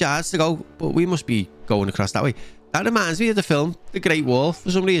 700 yards to go. But we must be going across that way. That reminds me of the film, The Great Wall,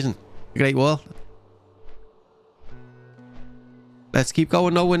 for some reason. The Great Wall. Let's keep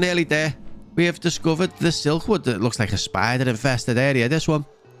going though. We're nearly there. We have discovered the Silkwood that looks like a spider-infested area. This one.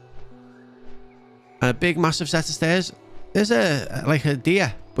 And a big, massive set of stairs. There's like a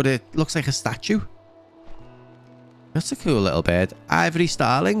deer, but it looks like a statue. That's a cool little bird. Ivory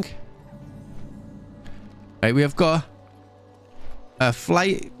Starling. Right, we have got a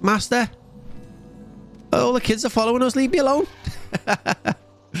flight master. All the kids are following us. Leave me alone.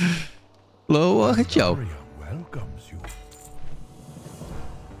 Lord Walker Joe. Welcomes you.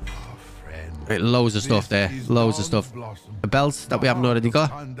 Right, loads of stuff there. Loads of stuff. A belt that we haven't already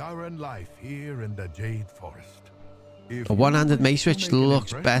got. A one-handed mace which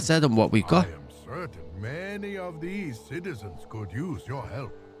looks better than what we've got. I am certain many of these citizens could use your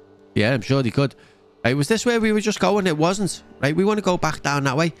help. Yeah, I'm sure they could. Right, was this where we were just going? It wasn't. Right, we want to go back down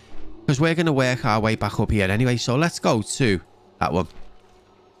that way. Because we're going to work our way back up here anyway. So let's go to that one.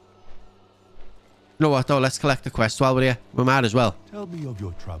 You know what though? Let's collect the quest while we're here. We might as well. Tell me of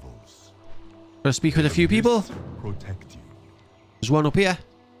your travels. Gonna speak with a few people. Protect you. There's one up here.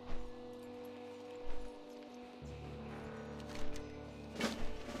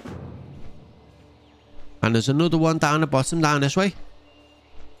 And there's another one down the bottom, down this way.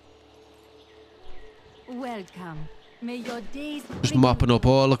 Welcome. May your days Just mopping up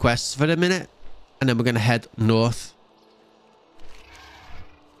all the quests for a minute. And then we're going to head north.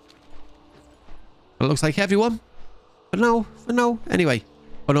 It looks like everyone. For now. Anyway.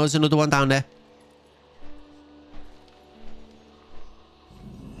 Oh no, there's another one down there.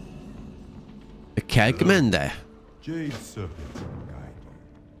 The kegman there. Jade serpent.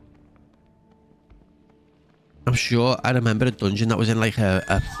 I'm sure I remember a dungeon that was in like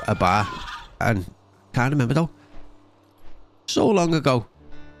a bar. And can't remember though. So long ago.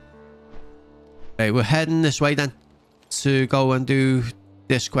 Okay, we're heading this way then. To go and do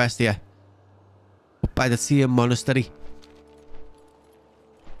this quest here. Up by the Tia Monastery.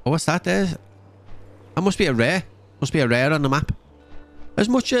 Oh, what's that there? That must be a rare. Must be a rare on the map. As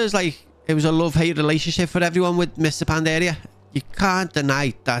much as like it was a love-hate relationship for everyone with Mr. Panderia, you can't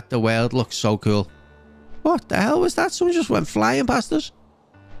deny that the world looks so cool. What the hell was that? Someone just went flying past us.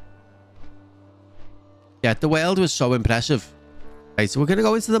 Yeah, the world was so impressive. Right, so we're going to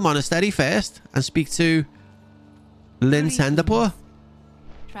go into the monastery first and speak to Lynn Tenderpaw.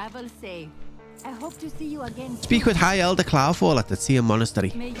 travel safe. I hope to see you again. Speak with High Elder Cloudfall at the Tia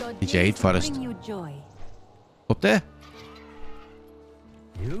Monastery. May your The Jade days Forest. bring you joy. Up there.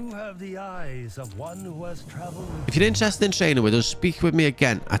 You have the eyes of one who has traveled. If you're interested in training with us, speak with me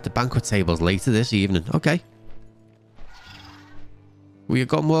again at the banquet tables later this evening. Okay. We've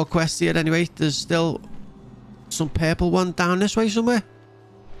got more quests here anyway. There's still some purple one down this way somewhere.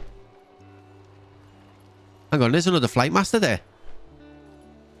 Hang on, there's another flight master there.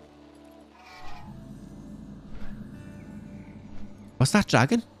 What's that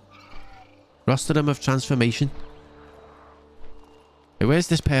dragon? Rostrum of Transformation. Hey, where's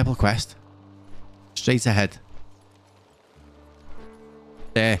this purple quest? Straight ahead.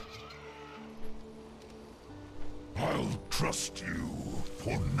 There. I'll trust you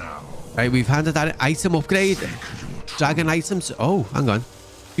for now. Right, we've handed that item upgrade. Dragon items. Oh, hang on.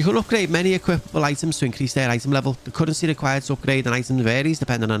 You can upgrade many equipable items to increase their item level. The currency required to upgrade an item varies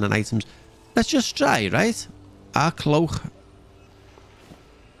depending on an item's. Let's just try, right? Our cloak.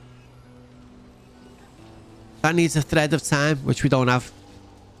 That needs a thread of time, which we don't have.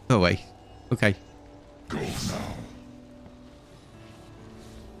 No way. Okay. Go now.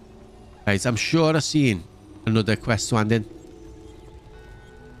 Right, I'm sure I've seen another quest to hand in.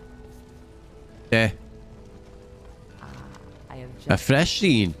 There. A fresh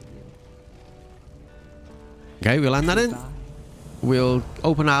scene. Okay, we'll land that in. We'll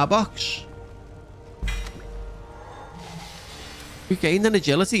open our box. We gained an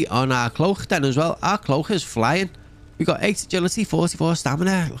agility on our cloak then as well. Our cloak is flying. We got 8 agility, 44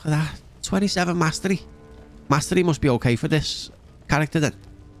 stamina. Look at that. 27 mastery. Mastery must be okay for this character then.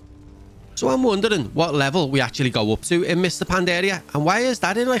 So I'm wondering what level we actually go up to in Mr. Panderia. And why is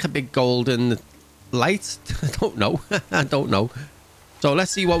that in like a big golden light? I don't know. I don't know. So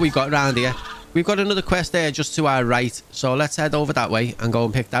let's see what we got around here. We've got another quest there just to our right. So let's head over that way and go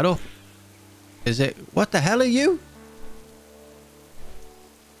and pick that up. Is it? What the hell are you?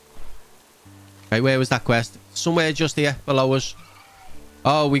 Right, where was that quest? Somewhere just here below us.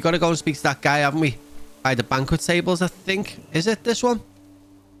 Oh, we got to go and speak to that guy, haven't we? By the banquet tables, I think. Is it this one?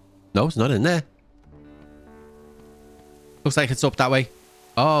 No, it's not in there. Looks like it's up that way.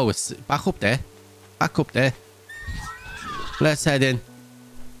 Oh, it's back up there. Back up there. Let's head in.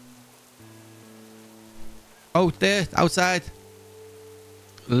 Oh, there, outside.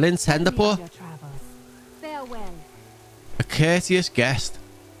 Lynn Tenderpaw. Farewell. A courteous guest.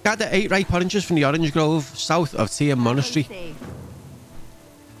 Gather 8 ripe oranges from the orange grove south of Tia Monastery.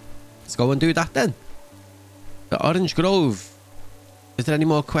 Let's go and do that then. The orange grove. Is there any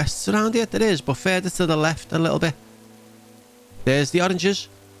more quests around here? There is, but further to the left a little bit. There's the oranges.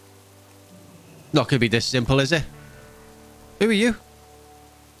 Not going to be this simple, is it? Who are you?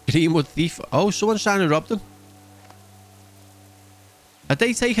 Greenwood thief. Oh, someone's trying to rob them. Are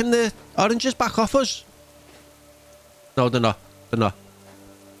they taking the oranges back off us? No, they're not. They're not.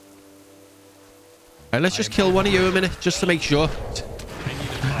 Right, let's just kill one of you a minute, just to make sure.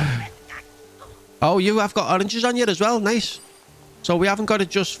 Oh, you have got oranges on you as well. Nice. So we haven't got to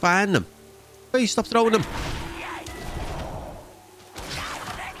just find them. Wait, stop throwing them.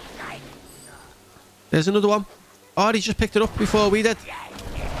 There's another one. Oh, he just picked it up before we did.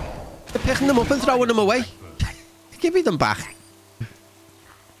 They're picking them up and throwing them away. Give me them back.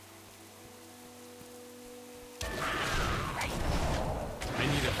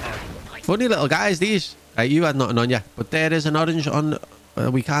 Funny little guys, these. Right, you had nothing on you. But there is an orange on...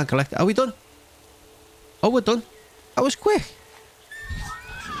 we can't collect it. Are we done? Oh, we're done. That was quick.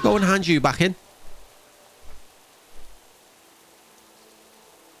 Go and hand you back in.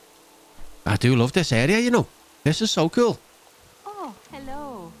 I do love this area, you know. This is so cool. Oh,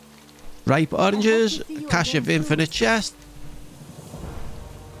 hello. Ripe oranges. Cache of infinite chest.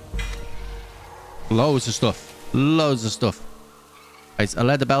 Loads of stuff. Loads of stuff. Right, a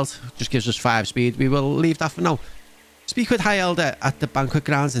leather belt just gives us 5 speed. We will leave that for now. Speak with High Elder at the banquet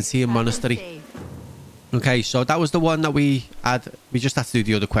grounds in Tia Monastery. Okay, so that was the one that we had. We just had to do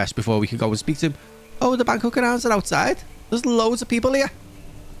the other quest before we could go and speak to him. Oh, the banquet grounds are outside. There's loads of people here.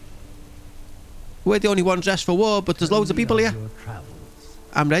 We're the only one dressed for war, but there's loads of people here.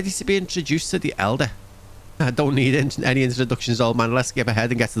 I'm ready to be introduced to the Elder. I don't need any introductions, old man. Let's skip ahead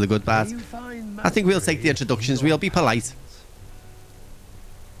and get to the good part. I think we'll take the introductions. We'll be polite.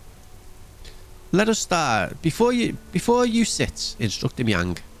 Let us start. Before you sit, instruct him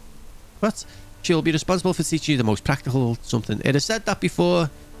Yang. What? She will be responsible for teaching you the most practical something. It is said that before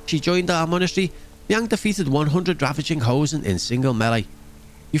she joined our monastery, Yang defeated 100 ravaging Hosen in single melee.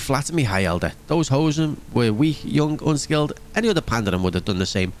 You flatter me, High Elder. Those Hosen were weak, young, unskilled. Any other Pandaran would have done the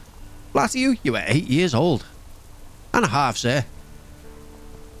same. Flatter you? You were 8 years old. And a half, sir.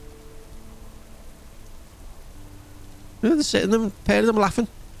 They're sitting them, pair of them laughing.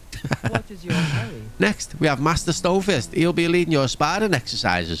 What is your hurry? Next, we have Master Stonefist. He'll be leading your sparring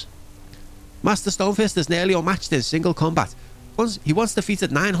exercises. Master Stonefist is nearly unmatched in single combat. He once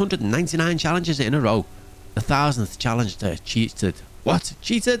defeated 999 challenges in a row. The 1000th challenge cheated. What?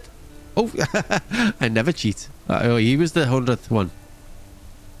 Cheated? Oh, I never cheat. Oh, he was the 100th one.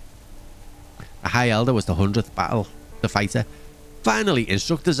 A High Elder was the 100th battle, the fighter. Finally,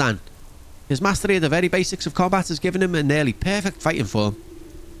 Instructor Zan. His mastery of the very basics of combat has given him a nearly perfect fighting form.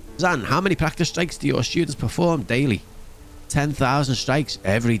 Zan, how many practice strikes do your students perform daily? 10,000 strikes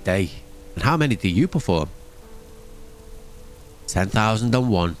every day. And how many do you perform?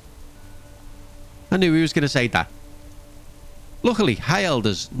 10,001. I knew he was going to say that. Luckily, high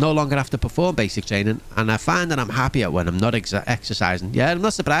elders no longer have to perform basic training, and I find that I'm happier when I'm not exercising. Yeah, I'm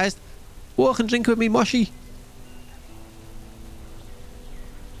not surprised. Walk and drink with me, Moshi.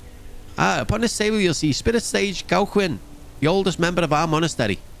 Upon this table, you'll see Spirit Sage Gauquin, the oldest member of our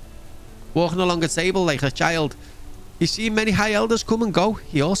monastery. Walking along the table like a child. You see many high elders come and go.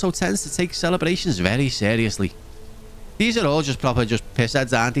 He also tends to take celebrations very seriously. These are all just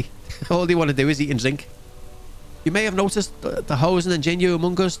pissheads, aren't they? All they want to do is eat and drink. You may have noticed the Hosen and Jinyu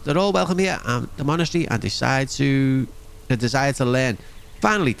among us. They're all welcome here at the monastery and desire to learn.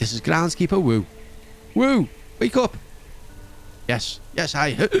 Finally, this is groundskeeper Wu. Wu, wake up. Yes,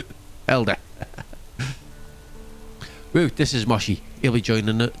 hi, elder. Wu, this is Moshi. He'll be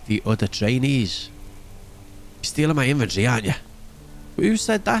joining the other trainees. You're stealing my inventory, aren't you? Who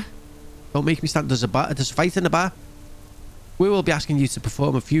said that? Don't make me stand. There's a fight in the bar. We will be asking you to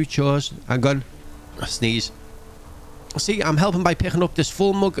perform a few chores. Hang on. I sneeze. See, I'm helping by picking up this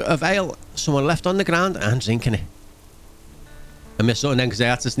full mug of ale someone left on the ground and drinking it. I missed something then because I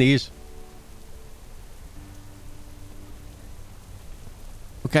had to sneeze.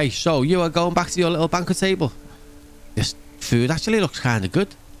 Okay, so you are going back to your little banquet table. This food actually looks kind of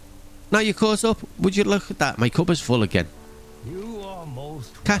good. Now you're caught up, would you look at that? My cup is full again. You are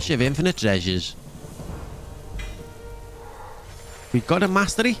most Cache of infinite treasures. We got a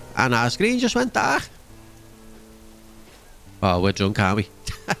mastery and our screen just went dark. Oh, we're drunk, aren't we?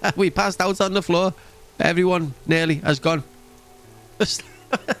 We passed out on the floor. Everyone nearly has gone.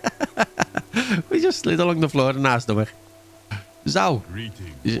 We just slid along the floor in our stomach. Zhao,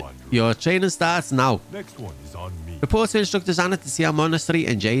 your training starts now. Next one is on me. Report to Instructor Zan at the Tian Monastery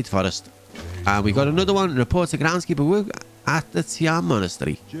in Jade Forest. And we got another one. Report to Groundskeeper Wu at the Tian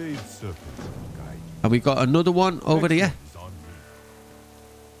Monastery. Jade Serpent Guide. And we got another one over here.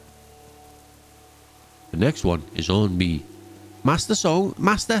 The next one is on me. Master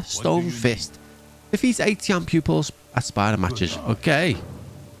Stone Fist. Defeats 8 Tian pupils at sparring matches. Okay.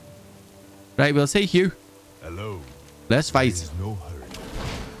 Right, we'll take you. Hello. Let's fight. No hurry.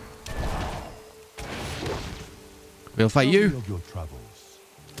 We'll fight you.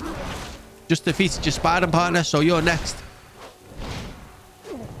 Just defeated your sparring partner, so you're next.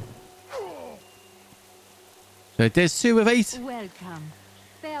 So there's 2 of 8. Welcome.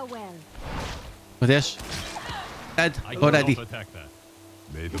 Farewell. With this. Dead already.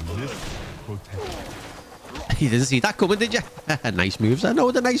 May the mist protect. You didn't see that coming, did you? Nice moves. I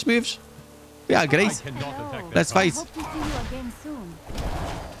know the nice moves. Yeah, great. Let's fight. Hope to see you again soon.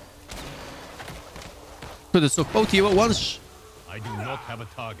 Could have stuck both of you at once. I do not have a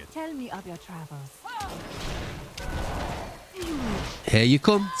target. Tell me of your travels. Here you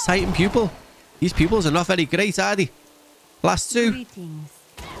come, Titan pupil. These pupils are not very great, are they? Last 2. Greetings.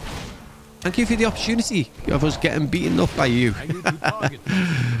 Thank you for the opportunity of us getting beaten up by you.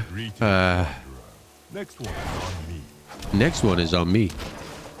 Next one is on me. Next one is on me.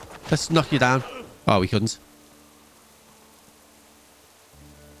 Let's knock you down. Oh, we couldn't.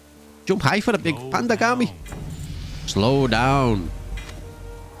 Jump high for a big panda, can't we? Slow down.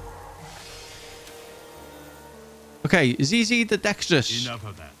 Okay, Zizi the Dexterous. Enough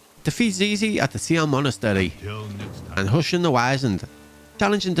of that. Defeat Zizi at the Tian Monastery. Till next time. And Hushin the Wizened.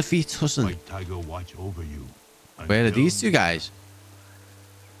 Challenge and defeats Hushin. My tiger watch over you. Where are these 2 guys?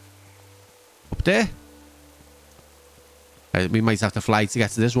 Up there? We might have to fly to get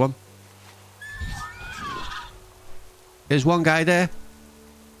to this one. There's one guy there.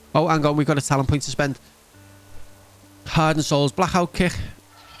 Oh, hang on. We've got a talent point to spend. Hardened Souls. Blackout Kick.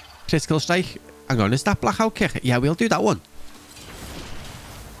 Critical Strike. Hang on. Is that Blackout Kick? Yeah, we'll do that one.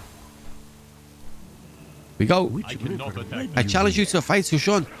 We go. I challenge you to a fight,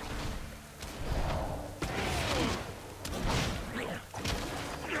 Hushan.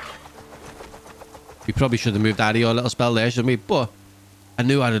 We probably should have moved out of your little spell there, shouldn't we? But I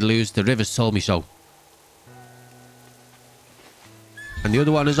knew I'd lose. The rivers told me so. And the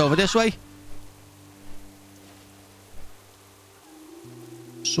other one is over this way.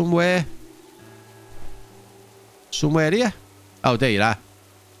 Somewhere here. Oh, there you are.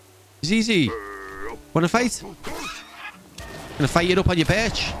 It's easy. Want to fight? Gonna fight you up on your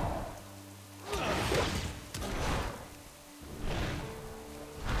perch.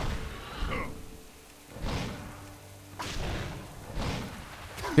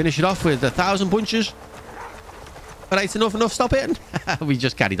 Finish it off with 1,000 punches. Alright, enough, stop hitting. We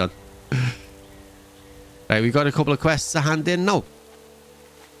just carried on. Right, we got a couple of quests to hand in now.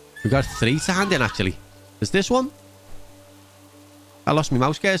 We got 3 to hand in, actually. Is this one? I lost my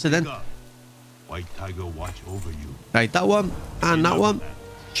mouse cursor then. White Tiger watch over you. Right, that one and that one.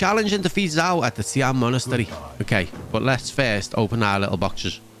 Challenge and defeat Zhao at the Xi'an Monastery. Okay, but let's first open our little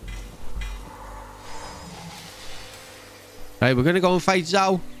boxes. Right, we're going to go and fight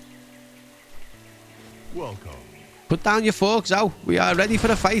Zhao. Welcome. Put down your fork, Zhao. We are ready for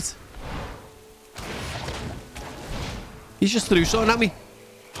the fight. He's just threw something at me.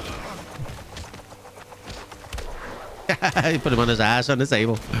 He put him on his ass on the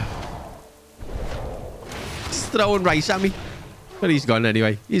table. He's throwing rice at me. But he's gone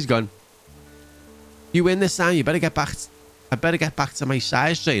anyway. He's gone. You win this time, you better get back. I better get back to my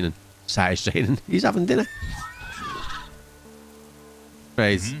size training. Size training. He's having dinner.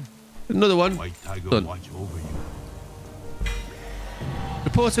 Right. Another one. Done.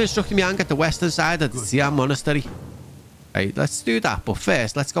 Report to instructing Yang at the western side of the Xi'an Monastery. Right, let's do that. But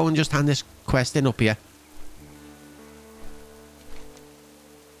first, let's go and just hand this quest in up here.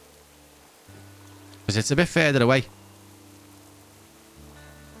 Because it's a bit further away.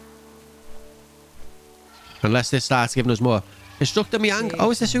 Unless this starts giving us more. Instructor Miang.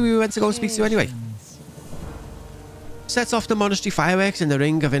 Oh, is this who we went to go and speak to anyway? Sets off the monastery fireworks in the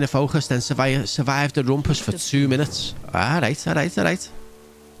ring of inner focus, then survive the rumpus for 2 minutes. Alright.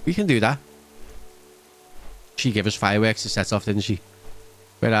 We can do that. She gave us fireworks to set off, didn't she?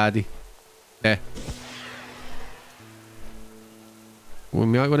 Where are they? There. We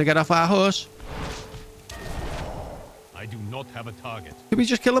might want to get off our horse. I do not have a target. Did we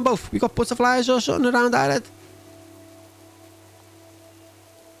just kill them both? We got butterflies or something around our head?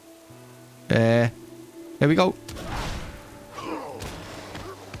 There we go.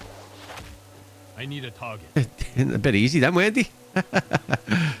 I need a target. A bit easy then, weren't they?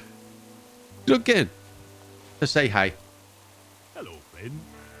 Look in. Just say hi. Hello, friend.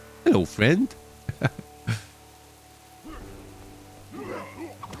 Hello, friend.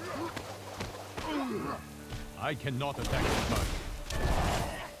 I cannot attack the target.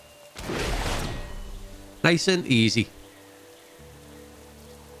 Nice and easy.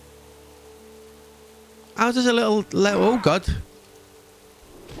 How does a little... Oh, God.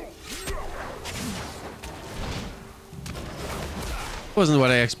 Wasn't what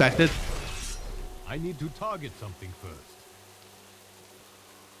I expected. I need to target something first.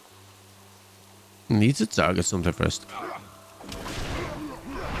 Need to target something first.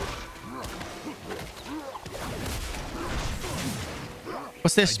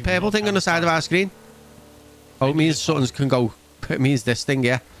 What's this purple thing on the side of our screen? Oh, it means something can go. It means this thing,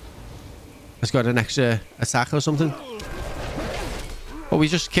 yeah. It's got an extra attack or something. Oh, we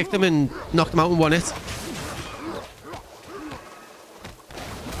just kicked him and knocked him out in 1 hit.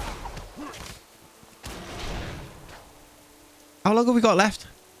 How long have we got left?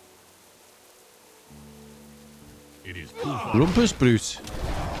 It is too far. Rumpus Brute.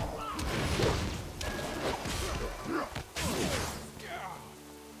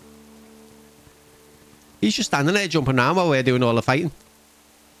 He's just standing there jumping around while we're doing all the fighting.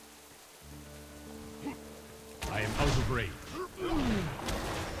 I am out of range.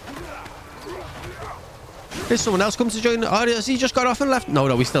 Did someone else come to join? Oh, has he just got off and left?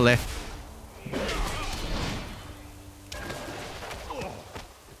 No, he's still there.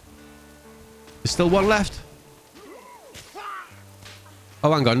 There's still one left.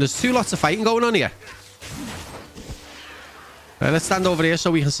 Oh, hang on. There's 2 lots of fighting going on here. Let's stand over here so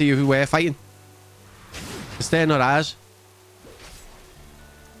we can see who we're fighting. It's there, not ours.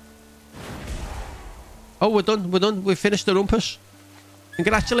 Oh, we're done. We've finished the rumpus.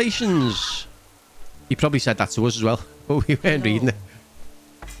 Congratulations. He probably said that to us as well. But we weren't reading it.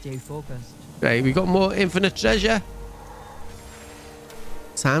 Stay focused. Right, we got more infinite treasure.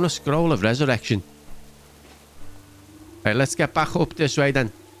 Time of Scroll of Resurrection. Right, let's get back up this way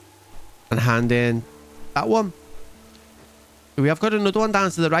then. And hand in that one. We have got another one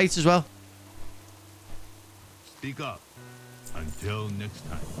down to the right as well. Speak up. Until next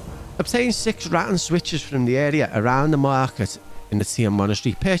time. Obtain 6 rattan switches from the area around the market in the Xi'an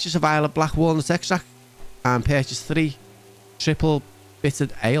Monastery. Purchase a vial of black walnut extract. And purchase 3 triple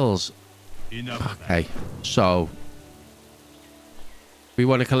bittered ales. Enough. Okay, so... we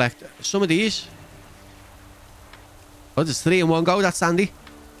want to collect some of these. Oh, there's 3 in one go. That's handy.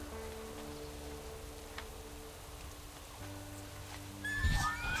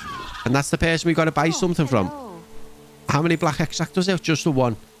 And that's the person we got to buy something from. How many black extract was it? Just the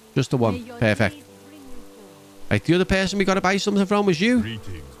one. Just the one. Perfect. Right, the other person we got to buy something from was you.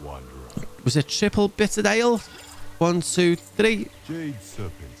 Greetings, wanderer. Was it triple bittered ale? 1, 2, 3. Jade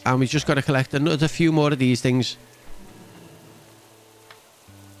serpent. And we just got to collect another few more of these things.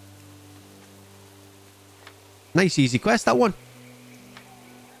 Nice easy quest, that one.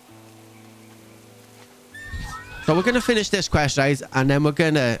 So we're going to finish this quest, right? And then we're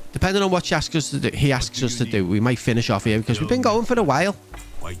going to, depending on what he asks us to do, we might finish off here because we've been going for a while.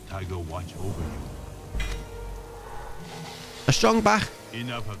 White Tiger watch over you. A strong back.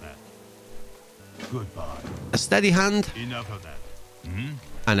 Enough of that. Goodbye. A steady hand. Enough of that.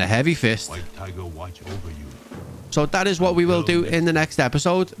 And a heavy fist. White Tiger watch over you. So that is what we will do in the next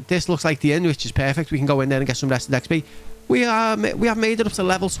episode. This looks like the end, which is perfect. We can go in there and get some rested XP. We have made it up to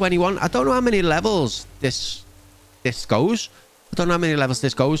level 21. I don't know how many levels this goes. I don't know how many levels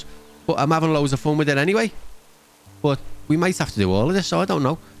this goes, but I'm having loads of fun with it anyway. But we might have to do all of this, so I don't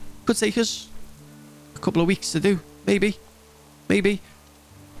know. Could take us a couple of weeks to do, maybe.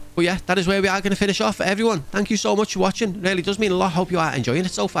 But yeah, that is where we are going to finish off. Everyone, thank you so much for watching. It really does mean a lot. Hope you are enjoying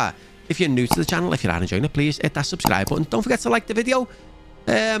it so far. If you're new to the channel, if you are enjoying it, please hit that subscribe button. Don't forget to like the video.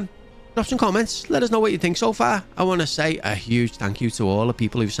 Drop some comments. Let us know what you think so far. I want to say a huge thank you to all the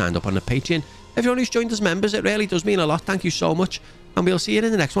people who've signed up on the Patreon. Everyone who's joined as members, it really does mean a lot. Thank you so much. And we'll see you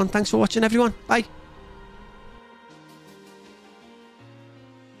in the next one. Thanks for watching, everyone. Bye.